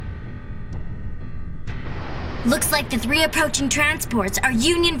Looks like the 3 approaching transports are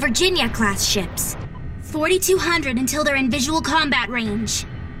Union Virginia-class ships. 4,200 until they're in visual combat range.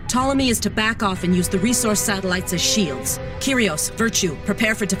 Ptolemy is to back off and use the resource satellites as shields. Kyrios, Virtue,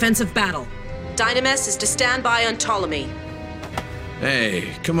 prepare for defensive battle. Dynamis is to stand by on Ptolemy.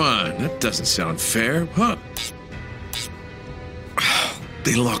 Hey, come on. That doesn't sound fair, huh?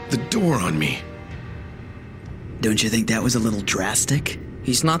 They locked the door on me. Don't you think that was a little drastic?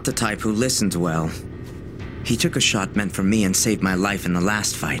 He's not the type who listens well. He took a shot meant for me and saved my life in the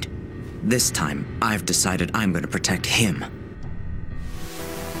last fight. This time, I've decided I'm going to protect him.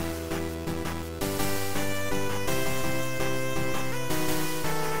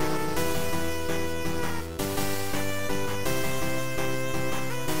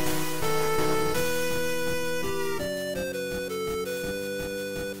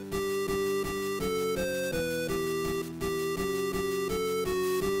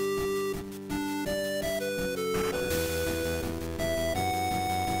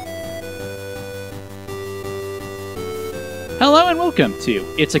 Hello and welcome to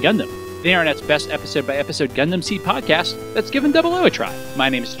It's a Gundam, the internet's best episode-by-episode Gundam Seed podcast that's given 00 a try. My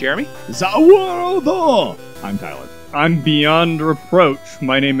name is Jeremy. Zawardo! I'm Tyler. I'm Beyond Reproach.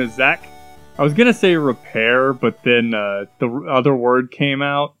 My name is Zach. I was gonna say repair, but then the other word came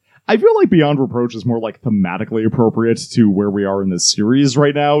out. I feel like Beyond Reproach is more like thematically appropriate to where we are in this series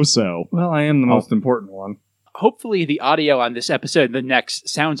right now, so... Well, I am the most important one. Hopefully the audio on this episode and the next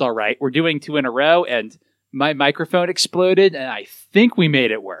sounds all right. We're doing 2 in a row, and my microphone exploded, and I think we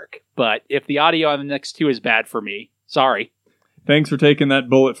made it work. But if the audio on the next 2 is bad for me, sorry. Thanks for taking that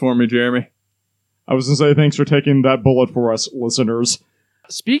bullet for me, Jeremy. I was going to say thanks for taking that bullet for us, listeners.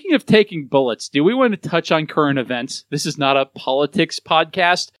 Speaking of taking bullets, do we want to touch on current events? This is not a politics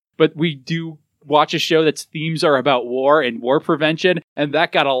podcast, but we do watch a show that's themes are about war and war prevention, and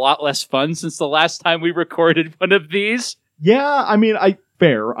that got a lot less fun since the last time we recorded one of these. Yeah, I mean,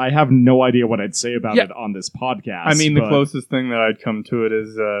 fair. I have no idea what I'd say about it on this podcast. I mean, the closest thing that I'd come to it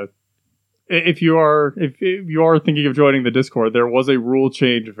is if you are thinking of joining the Discord, there was a rule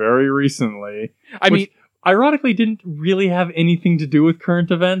change very recently. I mean, ironically, didn't really have anything to do with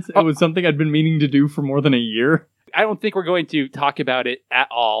current events. It was something I'd been meaning to do for more than a year. I don't think we're going to talk about it at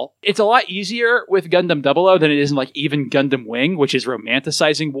all. It's a lot easier with Gundam 00 than it is in like even Gundam Wing, which is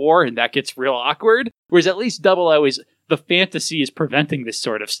romanticizing war, and that gets real awkward. Whereas at least 00 is the fantasy is preventing this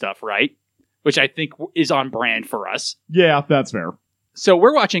sort of stuff, right? Which I think is on brand for us. Yeah, that's fair. So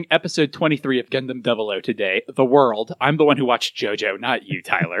we're watching episode 23 of Gundam 00 today, The World. I'm the one who watched JoJo, not you,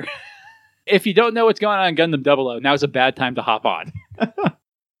 Tyler. If you don't know what's going on in Gundam 00, now's a bad time to hop on.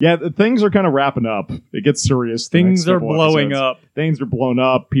 Yeah, things are kind of wrapping up. It gets serious. Things are blowing up. Things are blown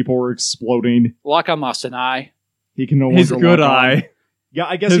up. People are exploding. Lock-on lost an eye. He can no longer His good eye. On. Yeah,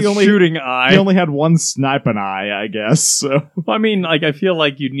 I guess His shooting eye. He only had one sniping eye, I guess. So. I mean, like, I feel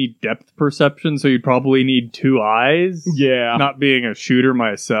like you'd need depth perception, so you'd probably need 2 eyes. Yeah. Not being a shooter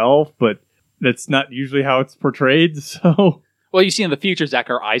myself, but that's not usually how it's portrayed, so... Well, you see in the future,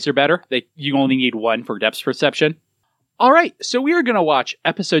 Zach, our eyes are better. You only need 1 for depth perception. All right, so we are going to watch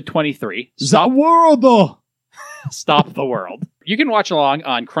episode 23. Zawardo! Stop the World. You can watch along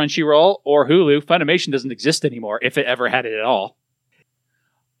on Crunchyroll or Hulu. Funimation doesn't exist anymore, if it ever had it at all.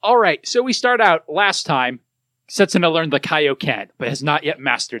 All right, so we start out last time. Setsuna learned the Kaioken, but has not yet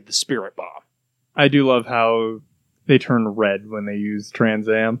mastered the Spirit Bomb. I do love how they turn red when they use Trans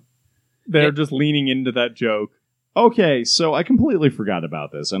Am. They're just leaning into that joke. Okay, so I completely forgot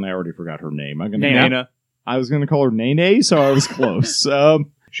about this, and I already forgot her name. Nana. I was going to call her Nene, so I was close.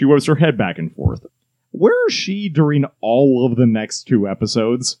 She whips her head back and forth. Where is she during all of the next 2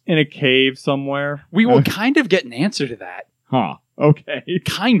 episodes? In a cave somewhere. We will kind of get an answer to that. Huh. Okay.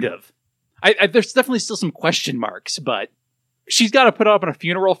 Kind of. There's definitely still some question marks, but she's got to put up on a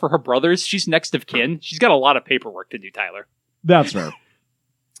funeral for her brothers. She's next of kin. She's got a lot of paperwork to do, Tyler. That's fair.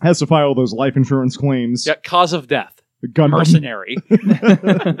 Has to file those life insurance claims. Yeah, cause of death. Gundam. Mercenary.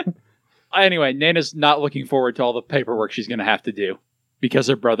 Anyway, Nana's not looking forward to all the paperwork she's going to have to do because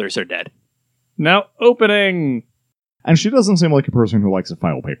her brothers are dead. Now opening! And she doesn't seem like a person who likes to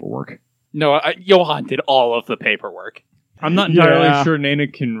file paperwork. No, Johan did all of the paperwork. I'm not entirely sure Nana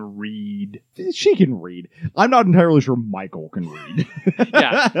can read. She can read. I'm not entirely sure Michael can read.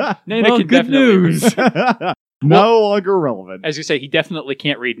 Yeah. Nana can good definitely news. read. No longer relevant. As you say, he definitely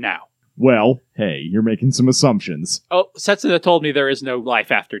can't read now. Well, hey, you're making some assumptions. Oh, Setsuna told me there is no life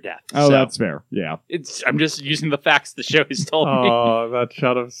after death. Oh, so that's fair. Yeah. I'm just using the facts the show has told me. Oh, that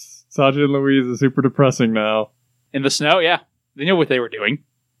shot of Saji and Louise is super depressing now. In the snow, yeah. They knew what they were doing.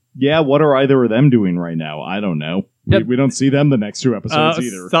 Yeah, what are either of them doing right now? I don't know. We don't see them the next 2 episodes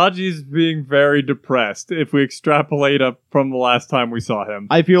either. Saji's being very depressed if we extrapolate up from the last time we saw him.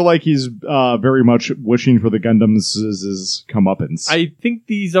 I feel like he's very much wishing for the Gundams' comeuppance. I think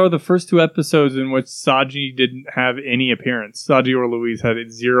these are the first 2 episodes in which Saji didn't have any appearance. Saji or Louise had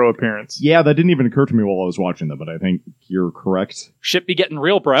 0 appearance. Yeah, that didn't even occur to me while I was watching them, but I think you're correct. Shit be getting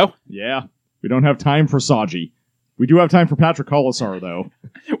real, bro. Yeah, we don't have time for Saji. We do have time for Patrick Colasar, though.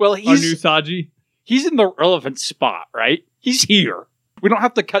 Well, Our new Saji? He's in the relevant spot, right? He's here. We don't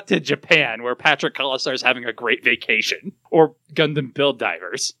have to cut to Japan, where Patrick Colasar is having a great vacation. Or Gundam Build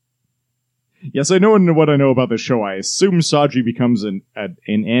Divers. Yes, I know what I know about this show. I assume Saji becomes an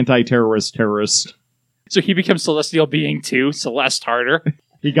anti-terrorist terrorist. So he becomes Celestial Being 2, Celeste Harder.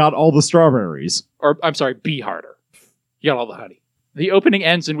 He got all the strawberries. Or, I'm sorry, Bee Harder. He got all the honey. The opening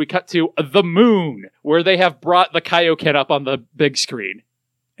ends and we cut to the moon, where they have brought the Kaioken up on the big screen.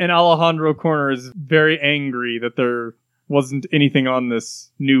 And Alejandro Corner is very angry that there wasn't anything on this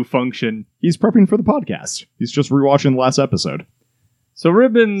new function. He's prepping for the podcast. He's just rewatching the last episode. So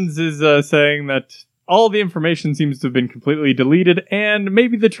Ribbons is saying that all the information seems to have been completely deleted, and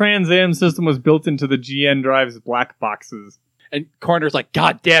maybe the Trans Am system was built into the GN Drive's black boxes. And Corner's like,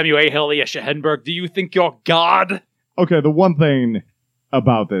 God damn you, Aelia Shenberg, do you think you're God? Okay, the one thing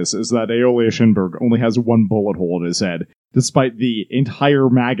about this is that Aeolia Shinberg only has 1 bullet hole in his head, despite the entire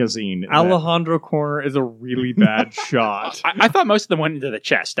magazine. Alejandro Corner is a really bad shot. I thought most of them went into the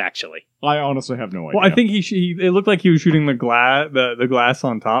chest, actually. I honestly have no idea. Well, I think it looked like he was shooting the glass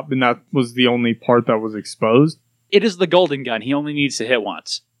on top, and that was the only part that was exposed. It is the golden gun. He only needs to hit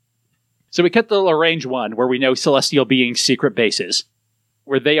once. So we cut to Lagrange 1, where we know Celestial Being's secret bases,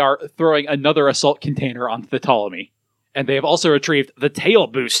 where they are throwing another assault container onto the Ptolemy. And they have also retrieved the tail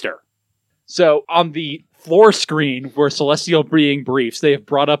booster. So on the floor screen where Celestial Being briefs, they have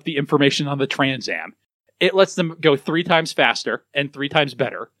brought up the information on the Trans Am. It lets them go 3 times faster and 3 times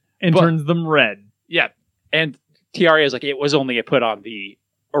better. And turns them red. Yeah. And TRA is like, it was only put on the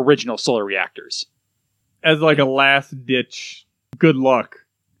original solar reactors. As like a last ditch, good luck.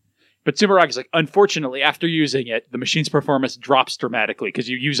 But Tsumuragi's like, unfortunately, after using it, the machine's performance drops dramatically because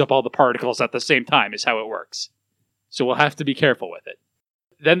you use up all the particles at the same time is how it works. So we'll have to be careful with it.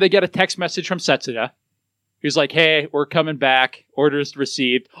 Then they get a text message from Setsuna. He's like, hey, we're coming back. Orders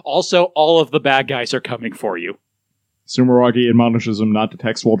received. Also, all of the bad guys are coming for you. Sumeragi admonishes him not to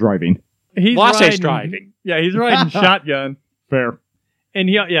text while driving. Lase's driving. Yeah, he's riding shotgun. Fair. And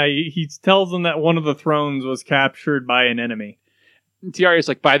he tells them that one of the thrones was captured by an enemy. And Tiara's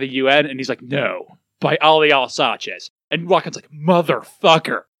like, by the UN? And he's like, no, by Ali Al-Sanchez. And Wakan's like,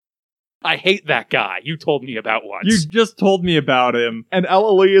 motherfucker. I hate that guy you told me about once. You just told me about him. And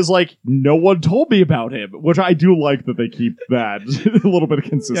LLE is like, no one told me about him, which I do like that they keep that. A little bit of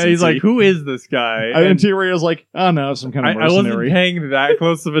consistency. Yeah, he's like, who is this guy? And Tiria's like, oh no, some kind of mercenary. I wasn't paying that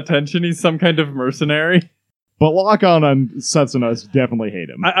close of attention. He's some kind of mercenary. But Lock-On and Setsuna definitely hate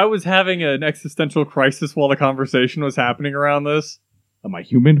him. I was having an existential crisis while the conversation was happening around this. Am I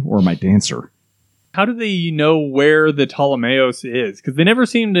human or am I dancer? How do they know where the Ptolemaeus is? Because they never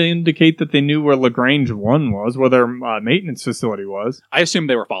seem to indicate that they knew where Lagrange 1 was, where their maintenance facility was. I assume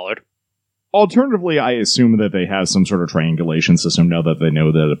they were followed. Alternatively, I assume that they have some sort of triangulation system now that they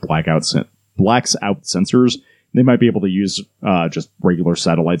know that it blacks out sensors. They might be able to use just regular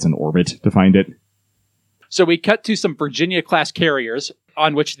satellites in orbit to find it. So we cut to some Virginia-class carriers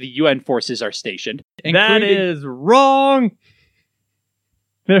on which the UN forces are stationed. That is wrong!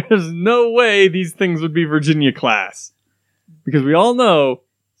 There's no way these things would be Virginia class. Because we all know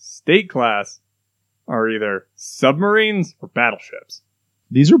state class are either submarines or battleships.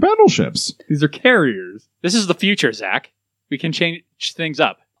 These are battleships. These are carriers. This is the future, Zach. We can change things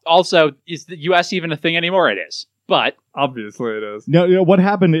up. Also, is the U.S. even a thing anymore? It is. But obviously it is. No, what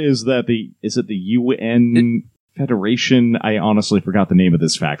happened is that the UN Federation? I honestly forgot the name of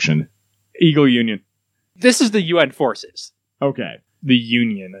this faction. Eagle Union. This is the UN forces. Okay. The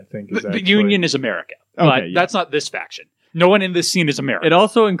Union, I think, is the Union is America, but that's not this faction. No one in this scene is American. It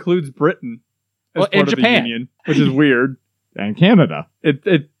also includes Britain as part and of Japan, the Union, which is weird. And Canada.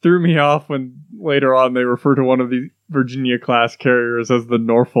 It threw me off when later on they refer to one of the Virginia-class carriers as the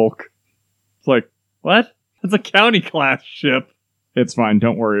Norfolk. It's like, what? That's a county-class ship. It's fine.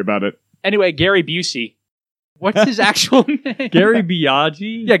 Don't worry about it. Anyway, Gary Busey. What's his actual name? Gary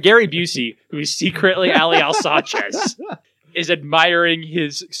Biaggi? Yeah, Gary Busey, who's secretly Ali Al-Sanchez. Is admiring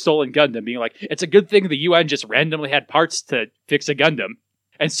his stolen Gundam, being like, it's a good thing the UN just randomly had parts to fix a Gundam.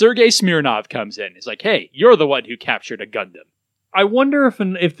 And Sergei Smirnov comes in. He's like, hey, you're the one who captured a Gundam. I wonder if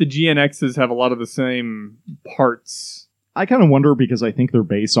the GNXs have a lot of the same parts I kind of wonder because I think they're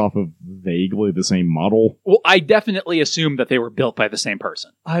based off of vaguely the same model. Well, I definitely assume that they were built by the same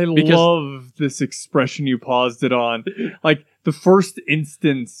person. I love this expression you paused it on. Like, the first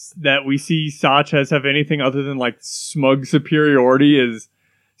instance that we see Sanchez have anything other than, like, smug superiority is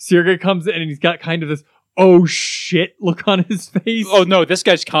Sergei comes in and he's got kind of this, oh shit look on his face. Oh no, this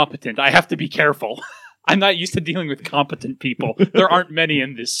guy's competent. I have to be careful. I'm not used to dealing with competent people. There aren't many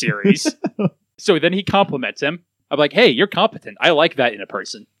in this series. So then he compliments him. I'm like, hey, you're competent. I like that in a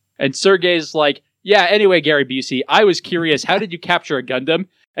person. And Sergei's like, yeah, anyway, Gary Busey, I was curious, how did you capture a Gundam?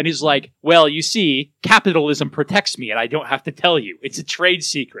 And he's like, well, you see, capitalism protects me and I don't have to tell you. It's a trade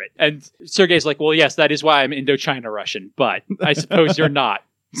secret. And Sergei's like, well, yes, that is why I'm Indochina Russian, but I suppose you're not.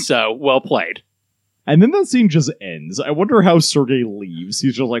 So, well played. And then that scene just ends. I wonder how Sergei leaves.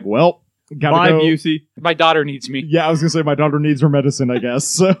 He's just like, well, gotta Bye, go. Busey. My daughter needs me. Yeah, I was gonna say my daughter needs her medicine, I guess.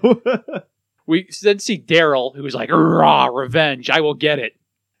 So We then see Daryl, who's like, rah, revenge, I will get it.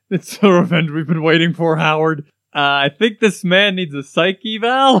 It's the revenge we've been waiting for, Howard. I think this man needs a psych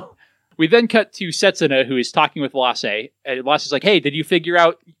eval. We then cut to Setsuna, who is talking with Lasse. And Lasse's like, hey, did you figure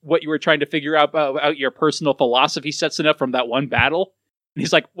out what you were trying to figure out about your personal philosophy, Setsuna, from that one battle? And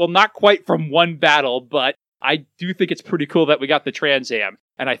he's like, well, not quite from one battle, but I do think it's pretty cool that we got the Trans Am,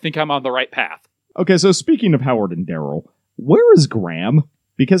 and I think I'm on the right path. okay, so speaking of Howard and Daryl, where is Graham?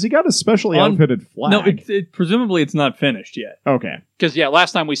 Because he got a specially outfitted flag. No, presumably it's not finished yet. Okay. Because, yeah,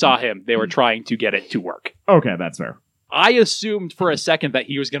 last time we saw him, they were trying to get it to work. Okay, that's fair. I assumed for a second that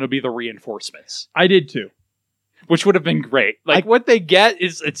he was going to be the reinforcements. I did too. Which would have been great. Like, what they get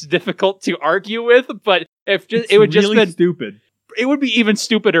is, it's difficult to argue with, but if just, it would just really been stupid. It would be even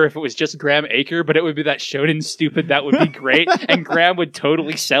stupider if it was just Graham Aker, but it would be that Shonen stupid. That would be great, and Graham would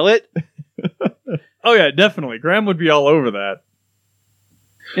totally sell it. Oh yeah, definitely. Graham would be all over that.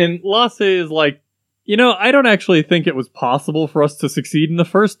 And Lasse is like, I don't actually think it was possible for us to succeed in the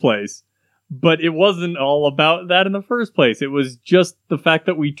first place. But it wasn't all about that in the first place. It was just the fact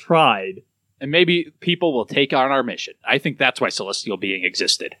that we tried. And maybe people will take on our mission. I think that's why Celestial Being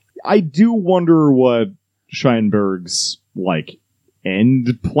existed. I do wonder what Scheinberg's,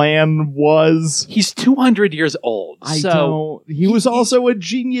 end plan was. He's 200 years old. He was also a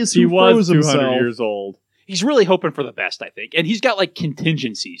genius who froze himself. He was 200 years old. He's really hoping for the best, I think. And he's got,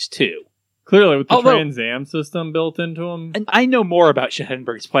 contingencies, too. Clearly, with the Trans Am system built into him. And I know more about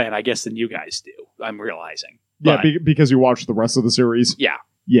Scheinberg's plan, I guess, than you guys do, I'm realizing. Yeah, because you watched the rest of the series? Yeah.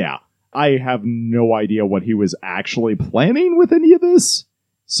 Yeah. I have no idea what he was actually planning with any of this.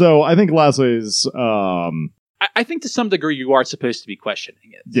 So I think Lasse's... I think to some degree you are supposed to be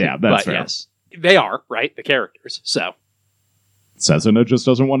questioning it. Yeah, that's fair. Yes, they are, right? The characters, so... Setsuna just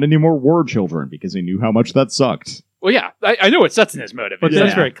doesn't want any more war children because he knew how much that sucked. Well, yeah, I know what Setsuna's motive, but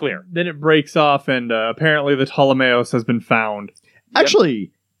that's very clear. Then it breaks off, and apparently the Ptolemaeus has been found.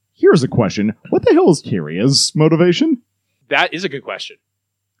 Actually, here's a question. What the hell is Kyria's motivation? That is a good question.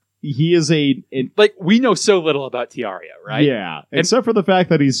 He is we know so little about Tiaria, right? Yeah, except for the fact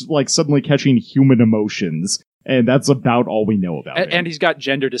that he's, suddenly catching human emotions, and that's about all we know about him. And he's got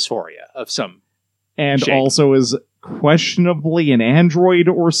gender dysphoria of some And shape. also is questionably an android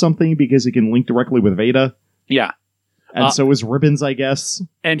or something because he can link directly with Veda. Yeah. And so is Ribbons, I guess.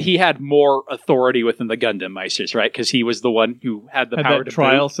 And he had more authority within the Gundam Meisters, right? Because he was the one who had the power that to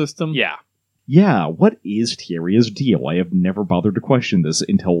trial boot. system. Yeah. Yeah, what is Tyria's deal? I have never bothered to question this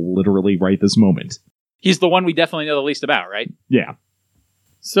until literally right this moment. He's the one we definitely know the least about, right? Yeah.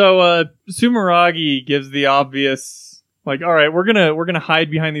 So Sumeragi gives the obvious, all right, we're gonna hide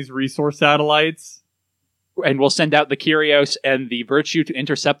behind these resource satellites, and we'll send out the Kyrios and the Virtue to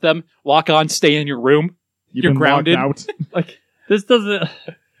intercept them. Lock on, stay in your room. You're grounded. Out. This doesn't.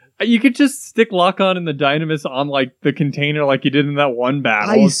 You could just stick Lock-On and the Dynamis on the container like you did in that one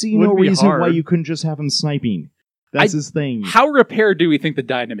battle. I see no reason why you couldn't just have him sniping. That's his thing. How repaired do we think the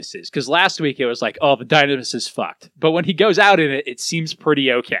Dynamis is? Because last week it was the Dynamis is fucked. But when he goes out in it, it seems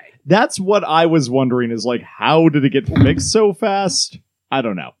pretty okay. That's what I was wondering is how did it get fixed so fast? I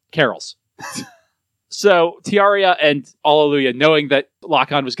don't know. Carols. So Tiaria and Alleluia, knowing that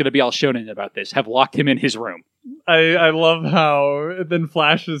Lock-On was going to be all shonen about this, have locked him in his room. I love how it then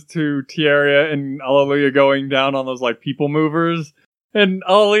flashes to Tiaria and Alleluia going down on those people movers. And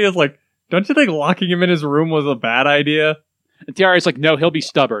Alleluia's don't you think locking him in his room was a bad idea? And Tiaria's no, he'll be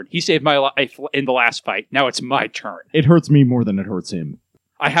stubborn. He saved my life in the last fight. Now it's my turn. It hurts me more than it hurts him.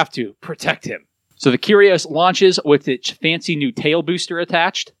 I have to protect him. So the Kyrios launches with its fancy new tail booster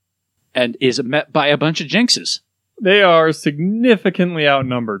attached and is met by a bunch of Jinxes. They are significantly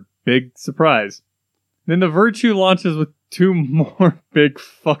outnumbered. Big surprise. Then the Virtue launches with 2 more big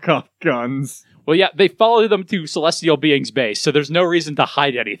fuck-off guns. Well, yeah, they follow them to Celestial Being's base, so there's no reason to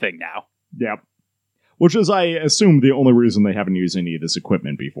hide anything now. Yep. Which is, I assume, the only reason they haven't used any of this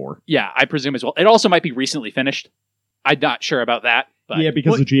equipment before. Yeah, I presume as well. It also might be recently finished. I'm not sure about that. But yeah,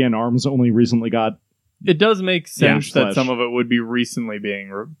 because the GN Arms only recently got... It does make sense that some of it would be recently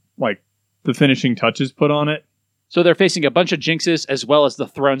being, the finishing touches put on it. So they're facing a bunch of Jinxes as well as the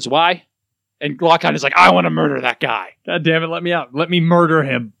Thrones Y. And Glaucon is like, I want to murder that guy. God damn it, let me out. Let me murder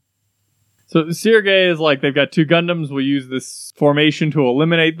him. So Sergei is like, they've got 2 Gundams. We'll use this formation to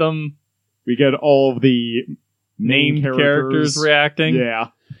eliminate them. We get all of the named characters reacting. Yeah.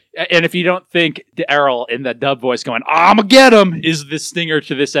 And if you don't think Errol in the dub voice going, I'ma get him, is the stinger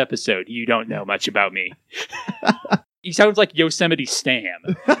to this episode, you don't know much about me. He sounds like Yosemite Stan.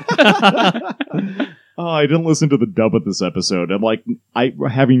 Oh, I didn't listen to the dub of this episode.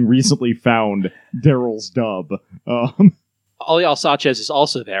 Having recently found Daryl's dub. Alial Sanchez is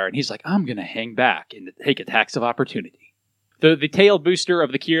also there, and he's like, I'm going to hang back and take attacks of opportunity. The tail booster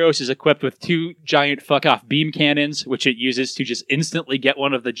of the Kyrios is equipped with 2 giant fuck-off beam cannons, which it uses to just instantly get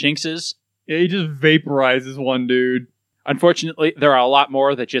one of the Jinxes. Yeah, he just vaporizes one dude. Unfortunately, there are a lot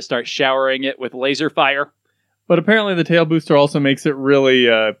more that just start showering it with laser fire. But apparently the tail booster also makes it really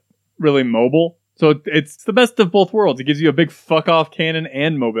mobile. So it's the best of both worlds. It gives you a big fuck-off cannon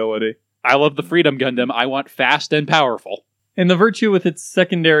and mobility. I love the Freedom Gundam. I want fast and powerful. And the Virtue with its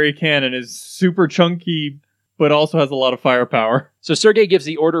secondary cannon is super chunky, but also has a lot of firepower. So Sergei gives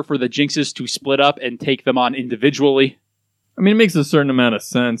the order for the Jinxes to split up and take them on individually. I mean, it makes a certain amount of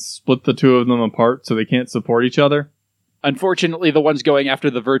sense. Split the 2 of them apart so they can't support each other. Unfortunately, the ones going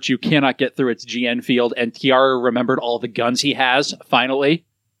after the Virtue cannot get through its GN field, and Tiara remembered all the guns he has, finally.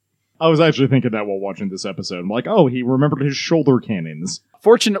 I was actually thinking that while watching this episode. I'm like, oh, he remembered his shoulder cannons.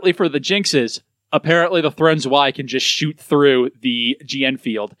 Fortunately for the Jinxes, apparently the Thrones Y can just shoot through the GN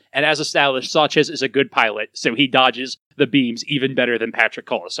field, and as established, Sanchez is a good pilot, so he dodges the beams even better than Patrick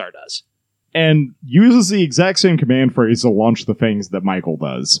Colasar does. And uses the exact same command phrase to launch the things that Michael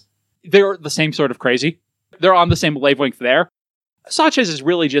does. They're the same sort of crazy. They're on the same wavelength there. Sanchez is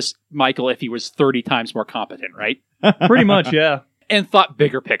really just Michael if he was 30 times more competent, right? Pretty much, yeah. And thought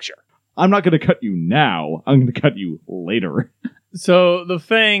bigger picture. I'm not going to cut you now. I'm going to cut you later. So the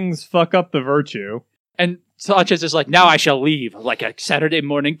Fangs fuck up the Virtue. And Sanchez is like, now I shall leave like a Saturday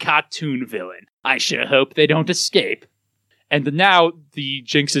morning cartoon villain. I sure hope they don't escape. And now the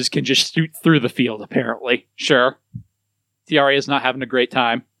Jinxes can just shoot through the field, apparently. Sure. Tiara is not having a great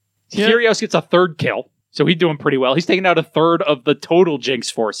time. Yeah. Kyrios gets a 3rd kill, so he's doing pretty well. He's taking out a 1/3 of the total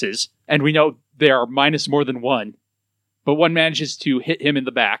Jinx forces, and we know they are minus more than 1. But 1 manages to hit him in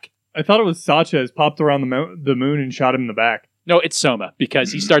the back. I thought it was Sanchez popped around the moon and shot him in the back. No, it's Soma,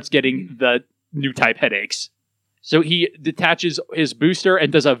 because he starts getting the new type headaches. So he detaches his booster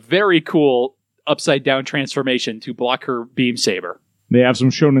and does a very cool upside-down transformation to block her beam saber. They have some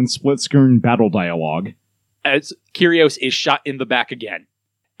shonen split-screen battle dialogue. As Kyrios is shot in the back again.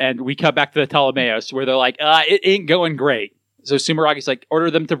 And we cut back to the Ptolemaeus, where they're like, it ain't going great. So Sumeragi's like,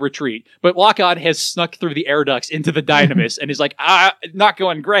 order them to retreat. But Lock-On has snuck through the air ducts into the Dynamis and is like, not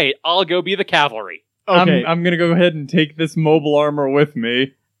going great. I'll go be the cavalry. Okay. I'm going to go ahead and take this mobile armor with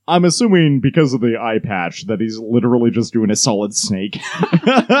me. I'm assuming because of the eye patch that he's literally just doing a solid snake.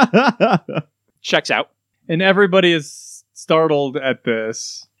 Checks out. And everybody is startled at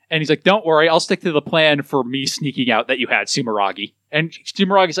this. And he's like, don't worry, I'll stick to the plan for me sneaking out that you had, Sumeragi. And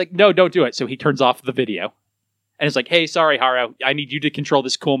Sumeragi's like, no, don't do it. So he turns off the video. And it's like, hey, sorry, Haro, I need you to control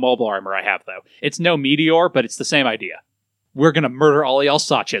this cool mobile armor I have, though. It's no meteor, but it's the same idea. We're going to murder Alial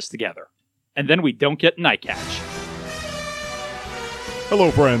Sanchez together. And then we don't get Night Catch.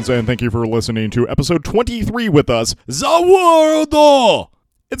 Hello, friends, and thank you for listening to episode 23 with us, Zawardo!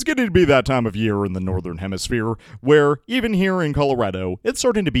 It's getting to be that time of year in the Northern Hemisphere, where, even here in Colorado, it's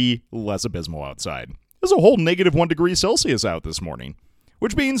starting to be less abysmal outside. There's a whole -1 degree Celsius out this morning,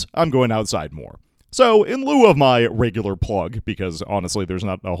 which means I'm going outside more. So, in lieu of my regular plug, because honestly there's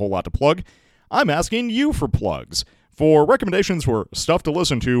not a whole lot to plug, I'm asking you for plugs, for recommendations for stuff to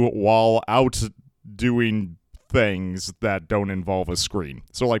listen to while out doing things that don't involve a screen,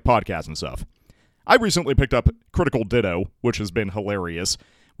 so like podcasts and stuff. I recently picked up Critical Ditto, which has been hilarious,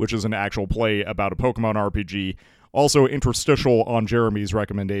 which is an actual play about a Pokemon RPG. Also Interstitial on Jeremy's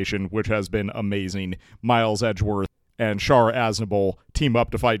recommendation, which has been amazing. Miles Edgeworth and Char Aznable team up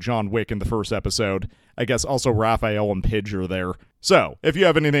to fight John Wick in the first episode. I guess also Raphael and Pidge are there. So, if you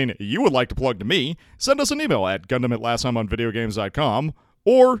have anything you would like to plug to me, send us an email at gundam@lasttimeonvideogames.com,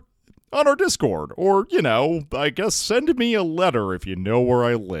 or on our Discord, or, I guess send me a letter if you know where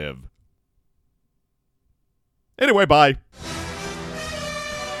I live. Anyway, bye.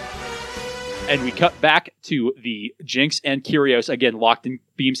 And we cut back to the Jinx and Kyrios again locked in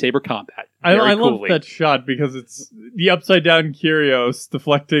beam saber combat. I love that shot because it's the upside down Kyrios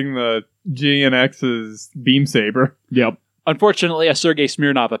deflecting the GNX's beam saber. Yep. Unfortunately, a Sergei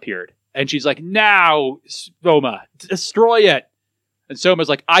Smirnov appeared. And she's like, now, Soma, destroy it. And Soma's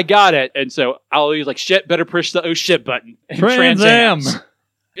like, I got it. And so Allelujah's like, shit, better push the oh shit button. And Trans-Am.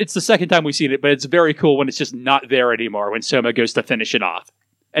 It's the second time we've seen it, but it's very cool when it's just not there anymore when Soma goes to finish it off.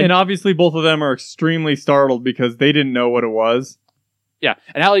 And obviously both of them are extremely startled because they didn't know what it was. Yeah,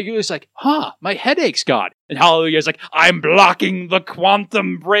 and Hallelujah's like, my headache's gone. And Hallelujah's like, I'm blocking the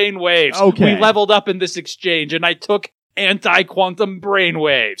quantum brainwaves. Okay. We leveled up in this exchange, and I took anti-quantum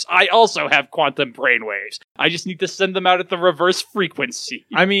brainwaves. I also have quantum brainwaves. I just need to send them out at the reverse frequency.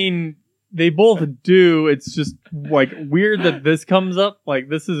 I mean, they both do. It's just, like, weird that this comes up. Like,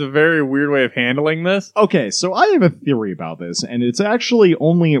 this is a very weird way of handling this. Okay, so I have a theory about this, and it's actually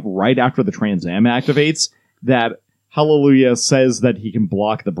only right after the Trans-Am activates that Hallelujah says that he can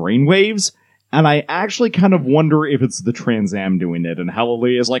block the brainwaves, and I actually kind of wonder if it's the Trans-Am doing it, and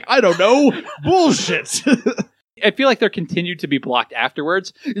Hallelujah is like, I don't know, bullshit! I feel like they're continued to be blocked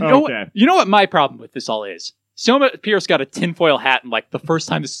afterwards. You know what my problem with this all is? Soma Pierce got a tinfoil hat, and like the first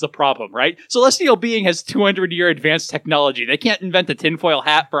time this is a problem, right? Celestial Being has 200-year advanced technology. They can't invent a tinfoil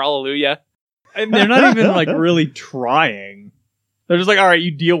hat for Hallelujah. And they're not even like really trying. They're just like, all right,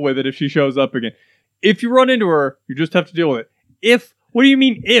 you deal with it if she shows up again. If you run into her, you just have to deal with it. What do you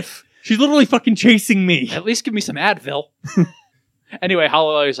mean if? She's literally fucking chasing me. At least give me some Advil. Anyway,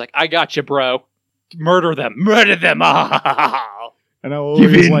 Hallelujah's like, I got you, bro. Murder them. Murder them. And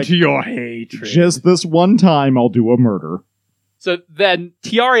give in like, to your hatred. Just this one time, I'll do a murder. So then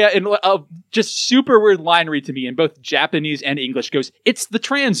Tiaria, in a just super weird line read to me in both Japanese and English, goes, it's the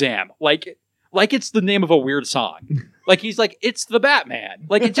Trans-Am. Like it's the name of a weird song. Like he's like, it's the Batman.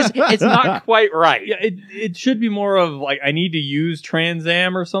 Like it's not quite right. Yeah, it should be more of like, I need to use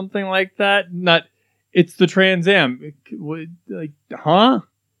Trans-Am or something like that. Not, it's the Trans-Am. Like, huh?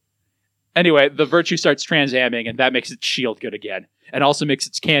 Anyway, the Virtue starts Trans-Amming, and that makes its shield good again. And also makes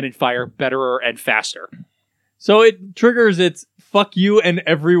its cannon fire better and faster. So it triggers its fuck you and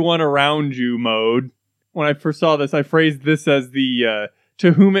everyone around you mode. When I first saw this, I phrased this as the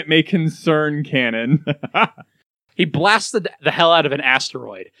to whom it may concern cannon. He blasts the hell out of an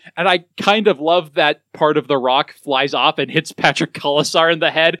asteroid. And I kind of love that part of the rock flies off and hits Patrick Kolesar in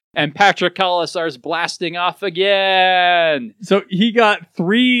the head. And Patrick Kolesar's blasting off again. So he got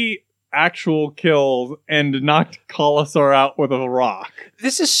 3 actual kills and knocked Kolesar out with a rock.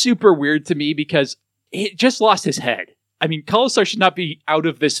 This is super weird to me because he just lost his head. I mean, Kolesar should not be out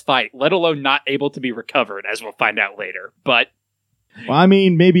of this fight, let alone not able to be recovered, as we'll find out later. But well, I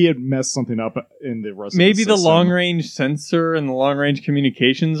mean, maybe it messed something up in the rest maybe of the system. Long-range sensor and the long-range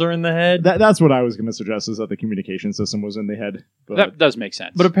communications are in the head. That's what I was going to suggest, is that the communication system was in the head. But that does make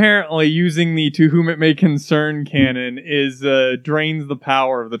sense. But apparently using the to whom it may concern cannon is drains the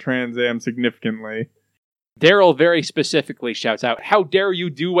power of the Trans-Am significantly. Daryl very specifically shouts out, how dare you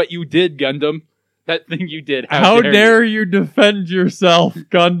do what you did, Gundam? That thing you did. How dare you defend yourself,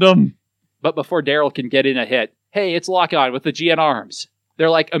 Gundam? But before Daryl can get in a hit, hey, it's Lock-On with the GN arms. They're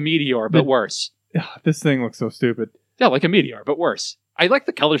like a meteor, but worse. This thing looks so stupid. Yeah, like a meteor, but worse. I like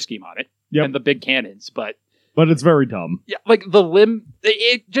the color scheme on it. Yep. And the big cannons, but it's very dumb. Yeah, like the limb,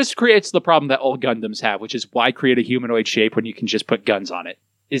 it just creates the problem that all Gundams have, which is why create a humanoid shape when you can just put guns on it.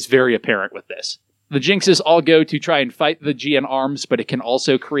 Is very apparent with this. The Jinxes all go to try and fight the GN arms, but it can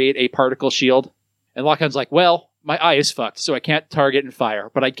also create a particle shield. And Lock-On's like, well, my eye is fucked, so I can't target and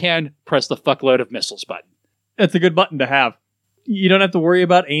fire, but I can press the fuckload of missiles button. That's a good button to have. You don't have to worry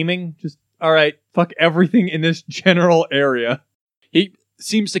about aiming. Just, all right, fuck everything in this general area. He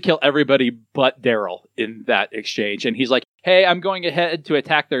seems to kill everybody but Daryl in that exchange. And he's like, hey, I'm going ahead to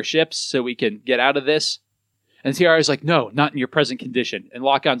attack their ships so we can get out of this. And Tiara's like, no, not in your present condition. And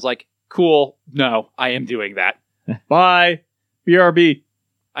Lock-On's like, cool, no, I am doing that. Bye. BRB.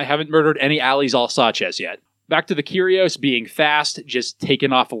 I haven't murdered any Ali's Alsaces yet. Back to the Kyrios being fast, just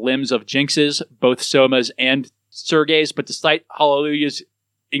taking off limbs of Jinxes, both Soma's and Sergei's, but despite Hallelujah's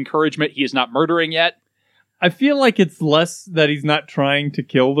encouragement, he is not murdering yet. I feel like it's less that he's not trying to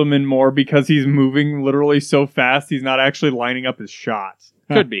kill them and more because he's moving literally so fast he's not actually lining up his shots.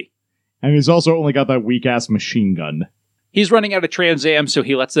 Could be. And he's also only got that weak-ass machine gun. He's running out of Trans-Am, so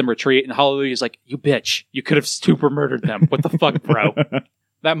he lets them retreat, and Hallelujah's like, you bitch, you could have super murdered them. What the fuck, bro?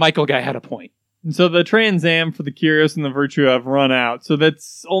 That Michael guy had a point. And so the Trans-Am for the Kyrios and the Virtue have run out. So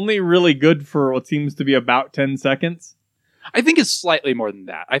that's only really good for what seems to be about 10 seconds. I think it's slightly more than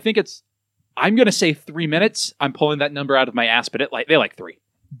that. I think it's I'm going to say 3 minutes. I'm pulling that number out of my ass, but they like 3.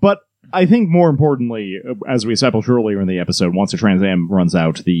 But I think more importantly, as we established earlier in the episode, once a Trans Am runs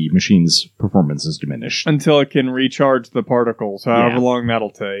out, the machine's performance is diminished. Until it can recharge the particles, however long that'll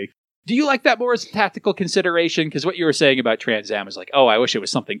take. Do you like that more as a tactical consideration? Because what you were saying about Trans Am is like, oh, I wish it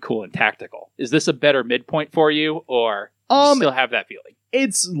was something cool and tactical. Is this a better midpoint for you, or do you still have that feeling?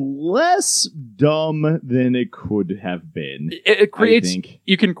 It's less dumb than it could have been. It creates...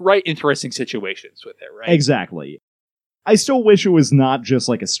 You can write interesting situations with it, right? Exactly. I still wish it was not just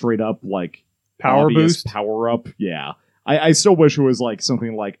like a straight up like power boost, power up. Yeah, I still wish it was like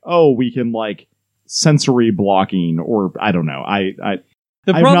something like, oh, we can like sensory blocking, or I don't know. I've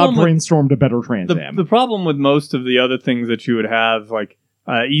not brainstormed a better Trans Am. The problem with most of the other things that you would have, like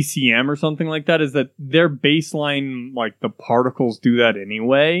ECM or something like that, is that their baseline, like the particles do that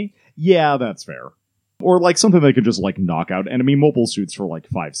anyway. Yeah, that's fair. Or like something that could just like knock out enemy mobile suits for like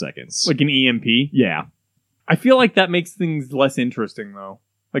 5 seconds, like an EMP. Yeah. I feel like that makes things less interesting, though.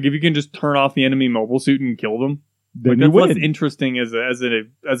 Like, if you can just turn off the enemy mobile suit and kill them, then that's less interesting as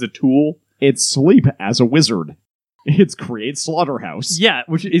a tool. It's Sleep as a wizard. It's create Slaughterhouse. Yeah,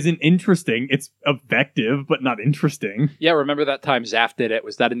 which isn't interesting. It's effective, but not interesting. Yeah, remember that time Zaf did it?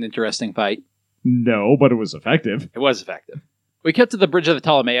 Was that an interesting fight? No, but it was effective. It was effective. We cut to the Bridge of the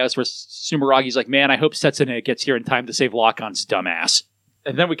Ptolemaeus, where Sumeragi's like, man, I hope Setsuna gets here in time to save Lock-On's dumbass.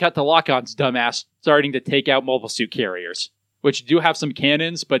 And then we cut to Lock-On's dumbass starting to take out mobile suit carriers, which do have some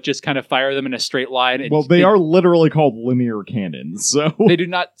cannons, but just kind of fire them in a straight line. Well, they are literally called linear cannons, so... They do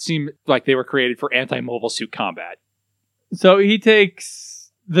not seem like they were created for anti-mobile suit combat. So he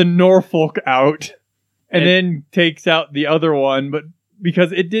takes the Norfolk out, and then takes out the other one, but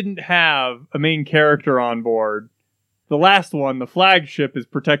because it didn't have a main character on board, the last one, the flagship, is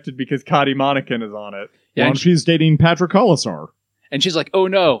protected because Kadi Monacan is on it. Yeah, and she's dating Patrick Collisar. And she's like, oh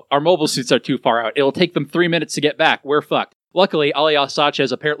no, our mobile suits are too far out. It'll take them 3 minutes to get back. We're fucked. Luckily, Aliel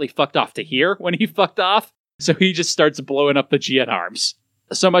Sanchez apparently fucked off to here when he fucked off, so he just starts blowing up the GN arms.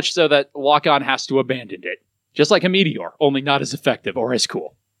 So much so that Lock-On has to abandon it. Just like a meteor, only not as effective or as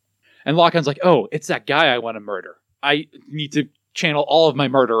cool. And Lock-On's like, oh, it's that guy I want to murder. I need to channel all of my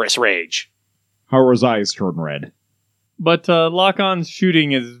murderous rage. Haru's eyes turn red. But Lock-On's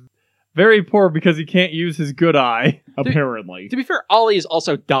shooting is very poor because he can't use his good eye. Apparently. To be fair, Ollie is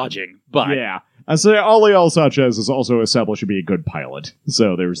also dodging, but... Yeah. I say Aliel Sanchez is also established to be a good pilot,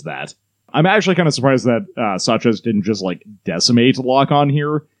 so there's that. I'm actually kind of surprised that Sanchez didn't just, like, decimate Lock-On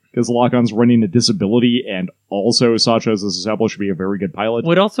here, because Lock-On's running a disability, and also Sanchez is established to be a very good pilot.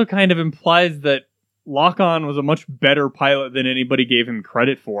 Well, it also kind of implies that Lock-On was a much better pilot than anybody gave him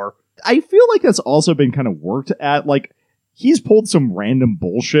credit for. I feel like that's also been kind of worked at, like... He's pulled some random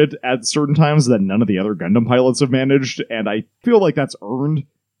bullshit at certain times that none of the other Gundam pilots have managed, and I feel like that's earned,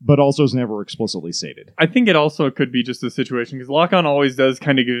 but also is never explicitly stated. I think it also could be just a situation, because Lock-On always does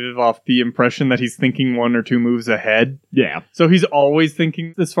kind of give off the impression that he's thinking 1 or 2 moves ahead. Yeah. So he's always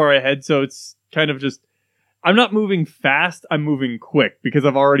thinking this far ahead, so it's kind of just, I'm not moving fast, I'm moving quick, because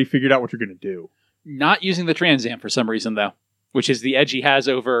I've already figured out what you're going to do. Not using the Trans Am for some reason, though, which is the edge he has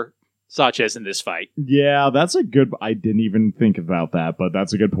over Sanchez in this fight. Yeah, that's a good... I didn't even think about that, but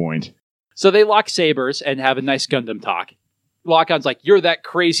that's a good point. So they lock sabers and have a nice Gundam talk. Lock-On's like, you're that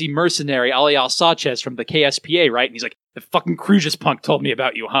crazy mercenary Aliel Sanchez from the KSPA, right? And he's like, the fucking Cruges punk told me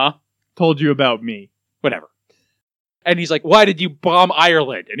about you, huh? Told you about me. Whatever. And he's like, why did you bomb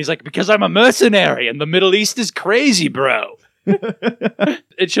Ireland? And he's like, because I'm a mercenary and the Middle East is crazy, bro.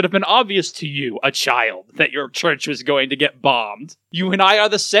 It should have been obvious to you, a child, that your church was going to get bombed. You and I are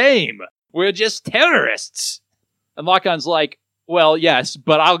the same. We're just terrorists. And Lock-On's like, well, yes,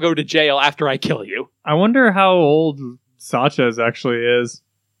 but I'll go to jail after I kill you. I wonder how old Sanchez actually is.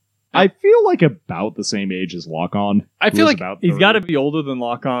 I feel like about the same age as Lock-On. I feel like he's got to be older than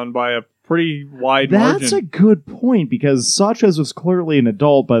Lock-On by a pretty wide margin. That's a good point, because Sanchez was clearly an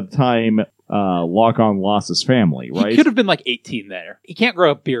adult by the time Lock-On lost his family, right? He could have been like 18 there. He can't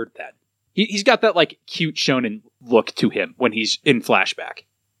grow a beard then. He's got that like cute shonen look to him when he's in flashback.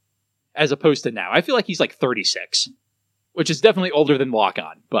 As opposed to now. I feel like he's like 36. Which is definitely older than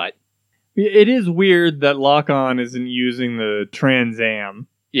Lock-On, but... It is weird that Lock-On isn't using the Trans Am.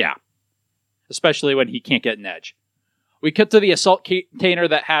 Yeah. Especially when he can't get an edge. We cut to the assault container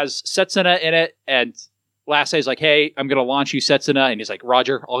that has Setsuna in it, and Lasse's like, hey, I'm going to launch you, Setsuna. And he's like,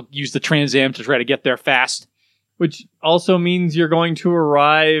 Roger, I'll use the Trans Am to try to get there fast. Which also means you're going to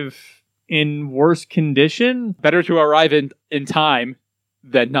arrive in worse condition? Better to arrive in time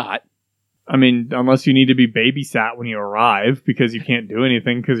than not. I mean, unless you need to be babysat when you arrive, because you can't do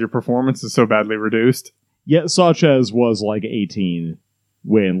anything because your performance is so badly reduced. Yeah, Sanchez was like 18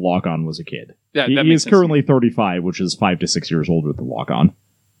 when Lock-On was a kid. Yeah, he is currently 35, which is 5 to 6 years older than Lock-On.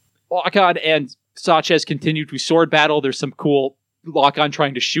 Lock-On and Sachez continue to sword battle. There's some cool Lock-On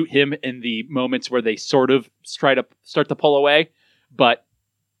trying to shoot him in the moments where they sort of try to start to pull away, but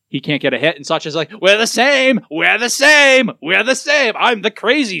he can't get a hit. And Sachez is like, we're the same! We're the same! We're the same! I'm the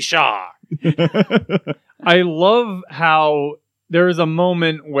crazy Shaw! I love how there is a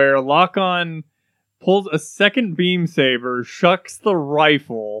moment where Lock-On pulls a second beam saber, shucks the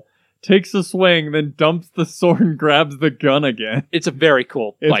rifle, takes a swing, then dumps the sword and grabs the gun again. It's a very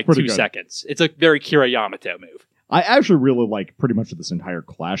cool, It's 2 pretty good. seconds. It's a very Kira Yamato move. I actually really like pretty much this entire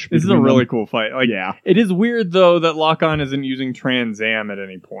clash. This is a between really them. cool fight. Yeah. It is weird, though, that Lock-On isn't using Trans Am at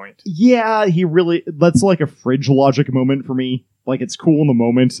any point. Yeah, that's like a fridge logic moment for me. Like, it's cool in the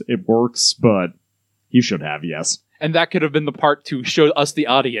moment, it works, but he should have, yes. And that could have been the part to show us, the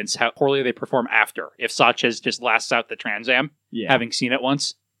audience, how poorly they perform after, if Sachez just lasts out the Trans Am, having seen it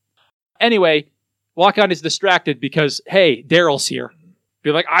once. Anyway, Lock-On is distracted because, hey, Daryl's here.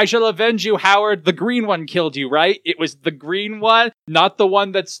 Be like, I shall avenge you, Howard. The green one killed you, right? It was the green one, not the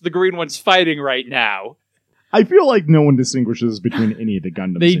one that's the green one's fighting right now. I feel like no one distinguishes between any of the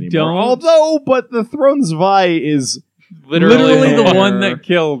Gundams They anymore. don't. But the Throne Zwei is Literally the one that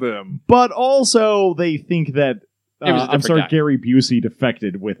killed him. But also, they think that It was a different guy. Gary Busey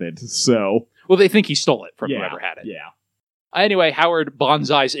defected with it, so... Well, they think he stole it from Yeah, whoever had it. yeah. Anyway, Howard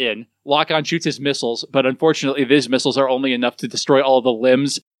bonsais in. Lock-On shoots his missiles, but unfortunately these missiles are only enough to destroy all the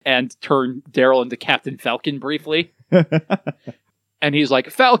limbs and turn Daryl into Captain Falcon briefly. And he's like,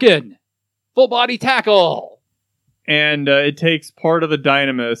 Falcon! Full body tackle! And it takes part of the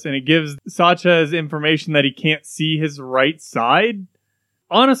Dynamis, and it gives Sachez information that he can't see his right side.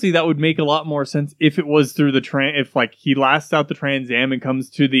 Honestly, that would make a lot more sense if it was through if like he lasts out the Trans Am and comes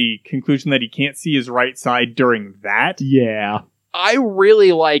to the conclusion that he can't see his right side during that. Yeah. I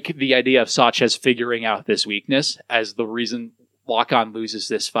really like the idea of Sachez figuring out this weakness as the reason Lock-On loses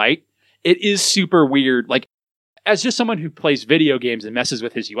this fight. It is super weird. Like, as just someone who plays video games and messes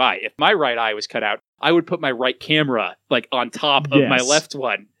with his UI, if my right eye was cut out, I would put my right camera like on top of my left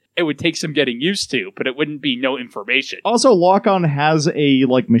one. It would take some getting used to, but it wouldn't be no information. Also, Lock-On has a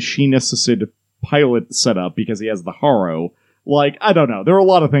like machine-assisted pilot setup because he has the Haro. Like, I don't know. There are a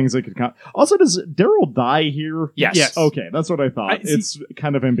lot of things that could come. Also, does Daryl die here? Yes. Okay, that's what I thought. It's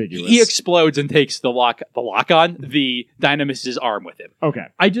kind of ambiguous. He explodes and takes the Lock-On, the Dynamis' arm with him. Okay.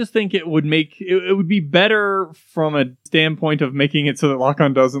 I just think it would it would be better from a standpoint of making it so that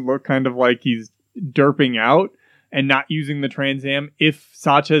Lock-On doesn't look kind of like he's derping out and not using the Trans Am. If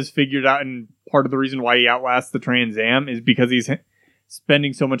Sachez figured out, and part of the reason why he outlasts the Trans Am is because he's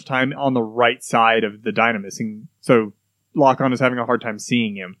spending so much time on the right side of the Dynamis, and so Lock-On is having a hard time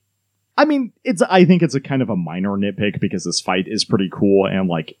seeing him. I mean, I think it's a kind of a minor nitpick because this fight is pretty cool, and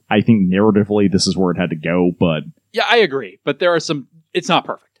like I think narratively this is where it had to go, but yeah, I agree. But there are it's not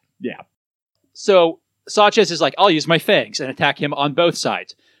perfect. Yeah. So Sachez is like, I'll use my fangs and attack him on both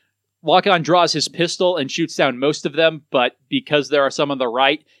sides. Lock-On draws his pistol and shoots down most of them, but because there are some on the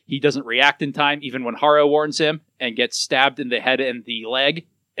right, he doesn't react in time, even when Haro warns him, and gets stabbed in the head and the leg,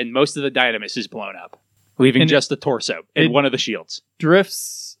 and most of the Dynamis is blown up, leaving just the torso and one of the shields.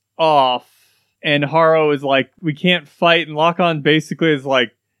 Drifts off, and Haro is like, we can't fight, and Lock-On basically is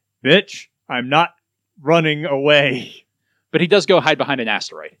like, bitch, I'm not running away. But he does go hide behind an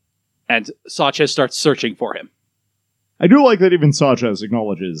asteroid, and Sachez starts searching for him. I do like that even Sachez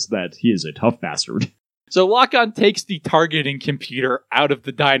acknowledges that he is a tough bastard. So Lock-On takes the targeting computer out of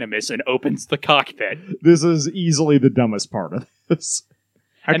the Dynamis and opens the cockpit. This is easily the dumbest part of this.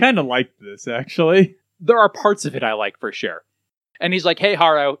 I kind of like this, actually. There are parts of it I like for sure. And he's like, hey,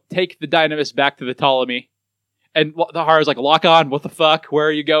 Haro, take the Dynamis back to the Ptolemy. And the Haro's like, Lock-On, what the fuck? Where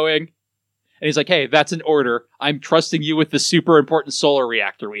are you going? And he's like, hey, that's an order. I'm trusting you with the super important solar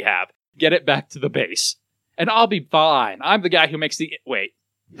reactor we have. Get it back to the base. And I'll be fine. I'm the guy who makes the... Wait.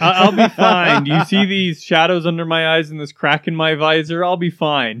 I'll be fine. Do you see these shadows under my eyes and this crack in my visor? I'll be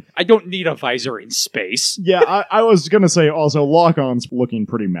fine. I don't need a visor in space. Yeah, I was going to say also Lock-On's looking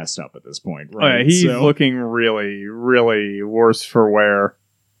pretty messed up at this point, right? Oh, yeah, he's looking really, really worse for wear.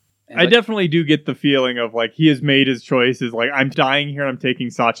 I definitely do get the feeling of like he has made his choices. Like, I'm dying here and I'm taking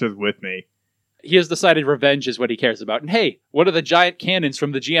Sachez with me. He has decided revenge is what he cares about. And hey, one of the giant cannons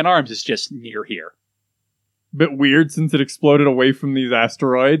from the GN Arms is just near here. Bit weird since it exploded away from these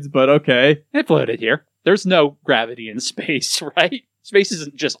asteroids, but okay. It floated here. There's no gravity in space, right? Space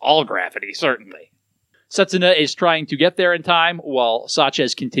isn't just all gravity, certainly. Setsuna is trying to get there in time while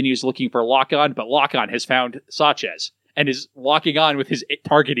Sachez continues looking for Lock-On, but Lock-On has found Sachez. and is locking on with his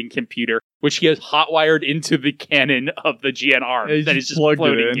targeting computer, which he has hotwired into the cannon of the GN arm that is just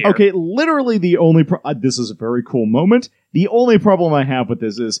floating here. Okay, literally the only... this is a very cool moment. The only problem I have with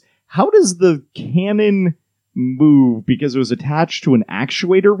this is, how does the cannon move? Because it was attached to an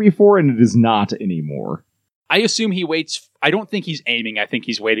actuator before, and it is not anymore. I assume he waits... I don't think he's aiming. I think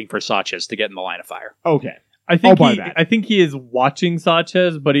he's waiting for Sanchez to get in the line of fire. Okay. I think he is watching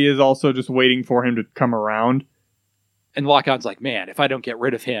Sanchez, but he is also just waiting for him to come around. And Lock-on's like, man, if I don't get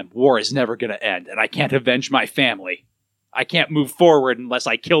rid of him, war is never going to end, and I can't avenge my family. I can't move forward unless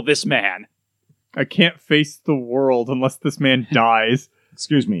I kill this man. I can't face the world unless this man dies.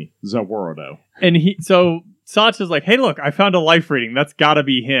 Excuse me, Zaworodo. And so Sanchez is like, hey, look, I found a life reading. That's gotta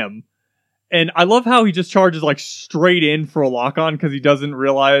be him. And I love how he just charges like straight in for a Lock-on because he doesn't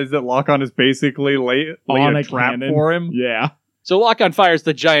realize that Lock-on is basically laying a trap cannon for him. Yeah. So Lock-on fires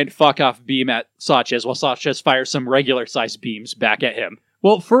the giant fuck-off beam at Sanchez, while Sanchez fires some regular-sized beams back at him.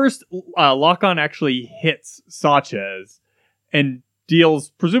 Well, first, Lock-on actually hits Sanchez and deals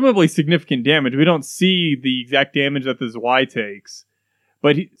presumably significant damage. We don't see the exact damage that this Y takes.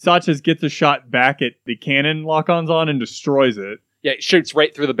 But Sanchez gets a shot back at the cannon Lock-on's on and destroys it. Yeah, it shoots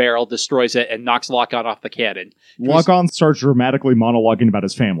right through the barrel, destroys it, and knocks Lock-on off the cannon. Lock-on starts dramatically monologuing about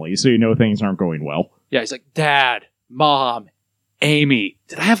his family, so you know things aren't going well. Yeah, he's like, Dad, Mom, Amy,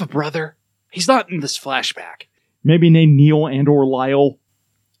 did I have a brother? He's not in this flashback. Maybe named Neil and or Lyle.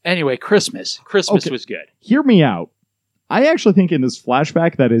 Anyway, Christmas. Christmas was good. Hear me out. I actually think in this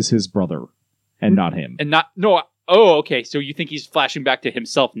flashback that is his brother, and not him. Oh, okay. So you think he's flashing back to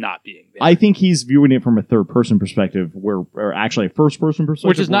himself not being there? I think he's viewing it from a third-person perspective, or actually a first-person perspective.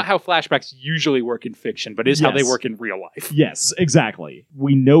 Which is not how flashbacks usually work in fiction, but is how they work in real life. Yes, exactly.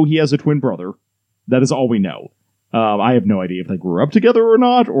 We know he has a twin brother. That is all we know. I have no idea if they grew up together or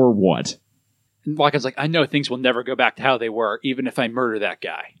not, or what. And Lock-on's like, I know things will never go back to how they were, even if I murder that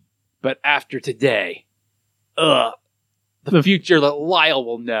guy. But after today, the future that Lyle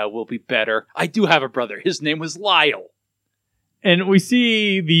will know will be better. I do have a brother. His name was Lyle. And we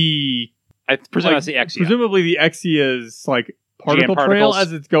see I presume that's the Exia. Presumably the Exia's particle trail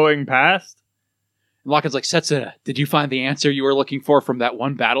as it's going past. And Lock-on's like, Setsuna, did you find the answer you were looking for from that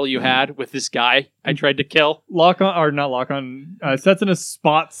one battle you had with this guy I tried to kill? Setsuna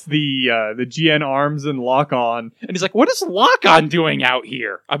spots the GN arms and Lock-on. And he's like, what is Lock-on doing out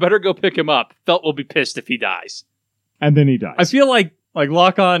here? I better go pick him up. Felt will be pissed if he dies. And then he dies. I feel like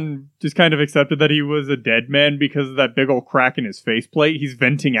Lock-on just kind of accepted that he was a dead man because of that big old crack in his faceplate. He's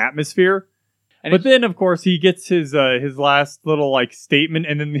venting atmosphere. But then, of course, he gets his last little statement,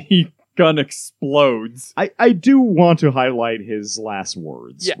 and then the gun explodes. I do want to highlight his last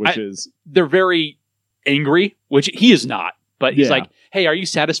words, which is... They're very angry, which he is not. But he's like, hey, are you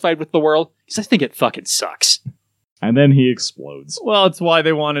satisfied with the world? Because I think it fucking sucks. And then he explodes. Well, it's why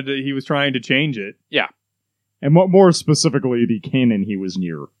he was trying to change it. Yeah. And more specifically, the cannon he was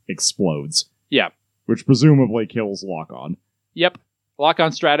near explodes. Yeah. Which presumably kills Lock-on. Yep. Lock-on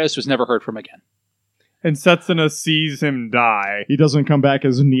Stratos was never heard from again. And Setsuna sees him die. He doesn't come back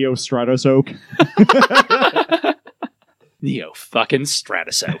as Neo Stratos Oak. Neo fucking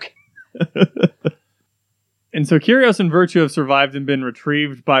Stratos Oak. And so Kyrios and Virtue have survived and been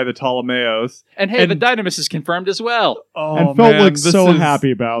retrieved by the Ptolemaeos. And hey, the Dynamis is confirmed as well. Oh, and Felt looks so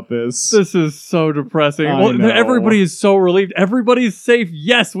happy about this. This is so depressing. Everybody is so relieved. Everybody's safe.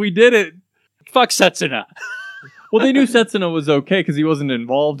 Yes, we did it. Fuck Setsuna. Well, they knew Setsuna was okay because he wasn't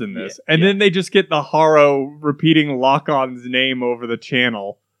involved in this. And then they just get the Haro repeating Lock-on's name over the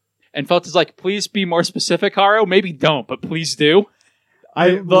channel. And Felt is like, please be more specific, Haro. Maybe don't, but please do.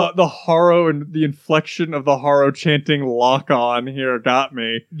 The Haro and the inflection of the Haro chanting Lock-on here got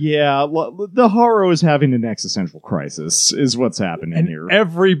me. Yeah, the Haro is having an existential crisis, is what's happening here.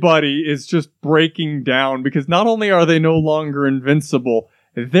 Everybody is just breaking down because not only are they no longer invincible,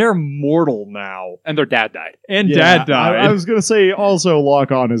 they're mortal now. And their dad died. Dad died. I was going to say also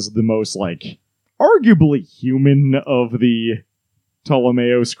Lock-on is the most, arguably human of the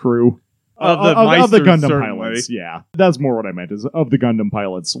Ptolemaeos crew. Of the Gundam certainly. pilots, yeah. That's more what I meant, is of the Gundam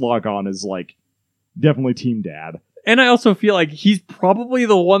pilots, Lock-on is, definitely Team Dad. And I also feel like he's probably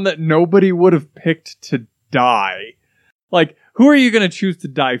the one that nobody would have picked to die. Who are you going to choose to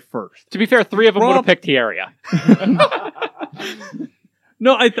die first? To be fair, 3 of them would have picked Tieria.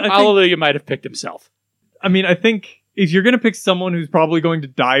 No, I think... Hallelujah might have picked himself. I mean, I think if you're going to pick someone who's probably going to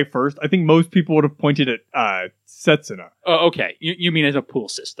die first, I think most people would have pointed at Setsuna. Oh, okay. You mean as a pool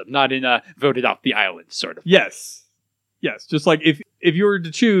system, not in a voted off the island sort of. Yes. Yes. Just if you were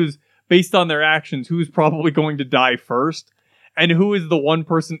to choose based on their actions, who's probably going to die first, and who is the one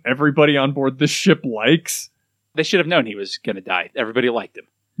person everybody on board this ship likes, They should have known he was going to die. Everybody liked him.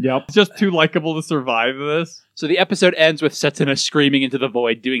 Yep. It's just too likable to survive this. So the episode ends with Setsuna screaming into the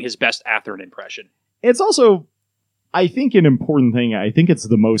void, doing his best Atherin impression. It's also, I think, an important thing. I think it's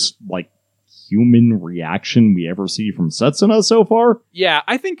the most, human reaction we ever see from Setsuna so far. Yeah,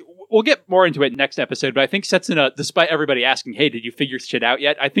 I think we'll get more into it next episode, but I think Setsuna, despite everybody asking, hey, did you figure shit out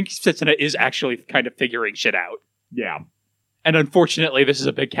yet? I think Setsuna is actually kind of figuring shit out. Yeah. And unfortunately, this is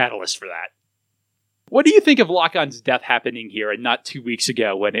a big catalyst for that. What do you think of Lock-On's death happening here and not 2 weeks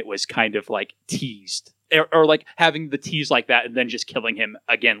ago when it was kind of teased? Or having the tease like that and then just killing him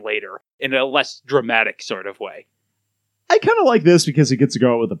again later in a less dramatic sort of way? I kind of like this because he gets to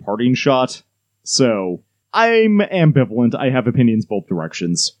go out with a parting shot. So I'm ambivalent. I have opinions both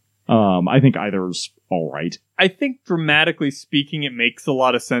directions. I think either's all right. I think dramatically speaking, it makes a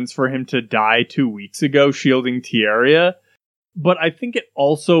lot of sense for him to die 2 weeks ago shielding Tieria. But I think it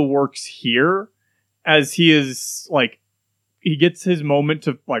also works here as he is he gets his moment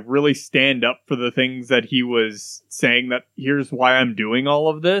to really stand up for the things that he was saying, that here's why I'm doing all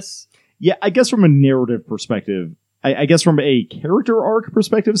of this. Yeah, I guess from a narrative perspective, I guess from a character arc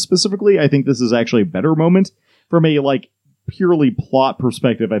perspective specifically, I think this is actually a better moment. From a purely plot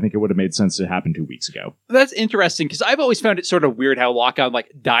perspective, I think it would have made sense to happen 2 weeks ago. That's interesting, because I've always found it sort of weird how Lock-On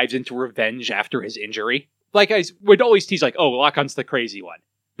dives into revenge after his injury. I would always tease oh, Lock-On's the crazy one.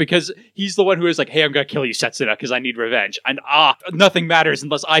 Because he's the one who is hey, I'm going to kill you, Setsuna, because I need revenge. And nothing matters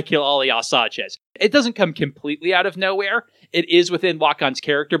unless I kill Aliyah Sanchez. It doesn't come completely out of nowhere. It is within Lock-On's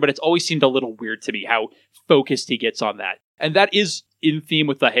character, but it's always seemed a little weird to me how focused he gets on that. And that is in theme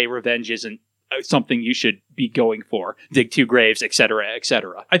with the, hey, revenge isn't something you should be going for. Dig 2 graves, etc.,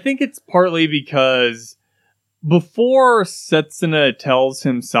 etc. I think it's partly because before Setsuna tells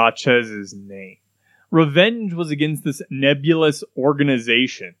him Sanchez's name, revenge was against this nebulous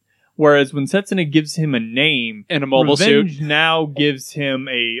organization. Whereas when Setsuna gives him a name, in a mobile revenge suit, now gives him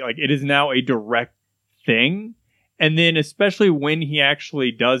it is now a direct thing. And then especially when he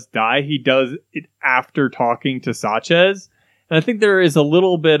actually does die, he does it after talking to Sanchez. And I think there is a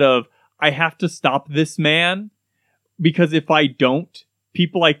little bit of, I have to stop this man, because if I don't,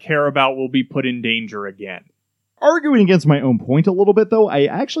 people I care about will be put in danger again. Arguing against my own point a little bit, though, I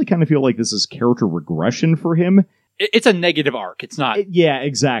actually kind of feel like this is character regression for him. It's a negative arc. It's not. Yeah,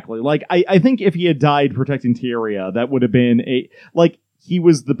 exactly. I think if he had died protecting Tieria, that would have been he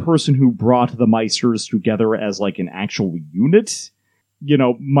was the person who brought the Meisters together as an actual unit.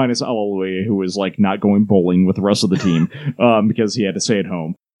 Minus Alleluia, who was not going bowling with the rest of the team because he had to stay at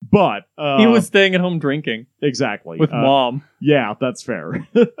home. But he was staying at home drinking. Exactly. With Mom. Yeah, that's fair.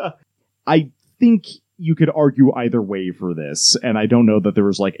 I think you could argue either way for this, and I don't know that there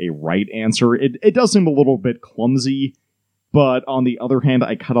was a right answer. It does seem a little bit clumsy, but on the other hand,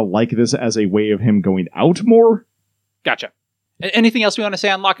 I kind of like this as a way of him going out more. Gotcha. Anything else we want to say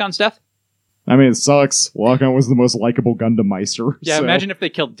on Lock-On's death? I mean, it sucks. Lock-On was the most likable Gundam Meister. Yeah, so. Imagine if they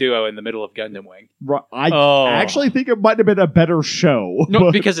killed Duo in the middle of Gundam Wing. I actually think it might have been a better show.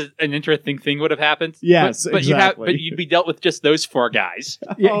 No, because an interesting thing would have happened. Yes, but exactly. you'd be dealt with just those 4 guys.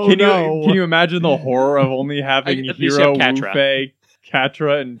 Yeah, can you imagine the horror of only having Hiro, Wufei,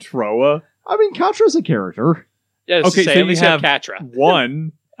 Catra, and Troa? I mean, Catra's a character. Yeah, okay, so you have Catra.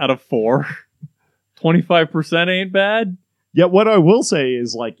 1 out of 4. 25% ain't bad. Yeah, what I will say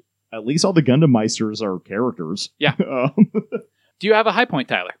is at least all the Gundam Meisters are characters. Yeah. Do you have a high point,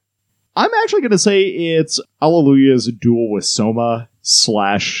 Tyler? I'm actually going to say it's Alleluia's duel with Soma /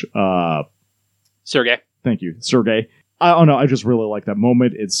 Sergei. Thank you, Sergei. I don't know, I just really like that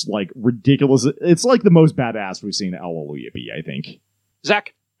moment. It's ridiculous. It's the most badass we've seen Alleluia be, I think.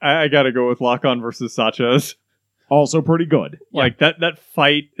 Zach? I gotta go with Lock-On versus Sanchez. Also pretty good. That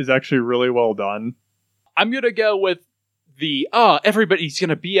fight is actually really well done. I'm gonna go with everybody's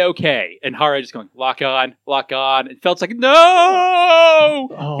gonna be okay, and Hara just going lock on, and Felt's no.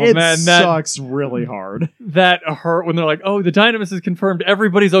 Oh man, that sucks really hard. That hurt when they're oh, the Dynamis is confirmed,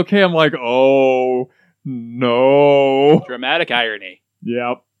 everybody's okay. I'm oh no, dramatic irony.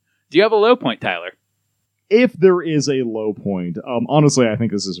 Yep. Do you have a low point, Tyler? If there is a low point, honestly, I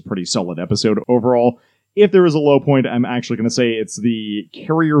think this is a pretty solid episode overall. If there is a low point, I'm actually going to say it's the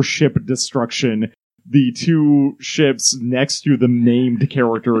carrier ship destruction. The 2 ships next to the named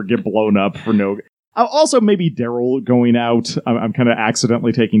character get blown up for no... Also, maybe Daryl going out. I'm kind of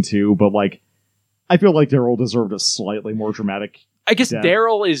accidentally taking 2, but I feel like Daryl deserved a slightly more dramatic I guess death.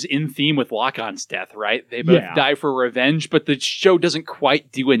 Daryl is in theme with Lock-On's death, right? They both die for revenge, but the show doesn't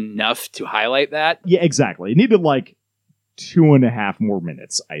quite do enough to highlight that. Yeah, exactly. It needed 2.5 more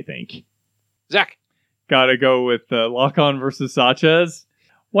minutes, I think. Zach? Gotta go with Lock-On versus Sanchez.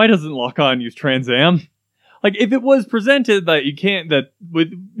 Why doesn't Lock-On use Trans Am? Like, if it was presented that you can't, that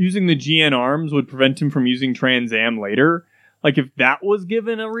with using the GN arms would prevent him from using Trans Am later, like, if that was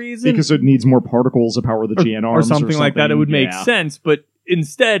given a reason... Because it needs more particles to power the GN arms or something like that, it would make sense. But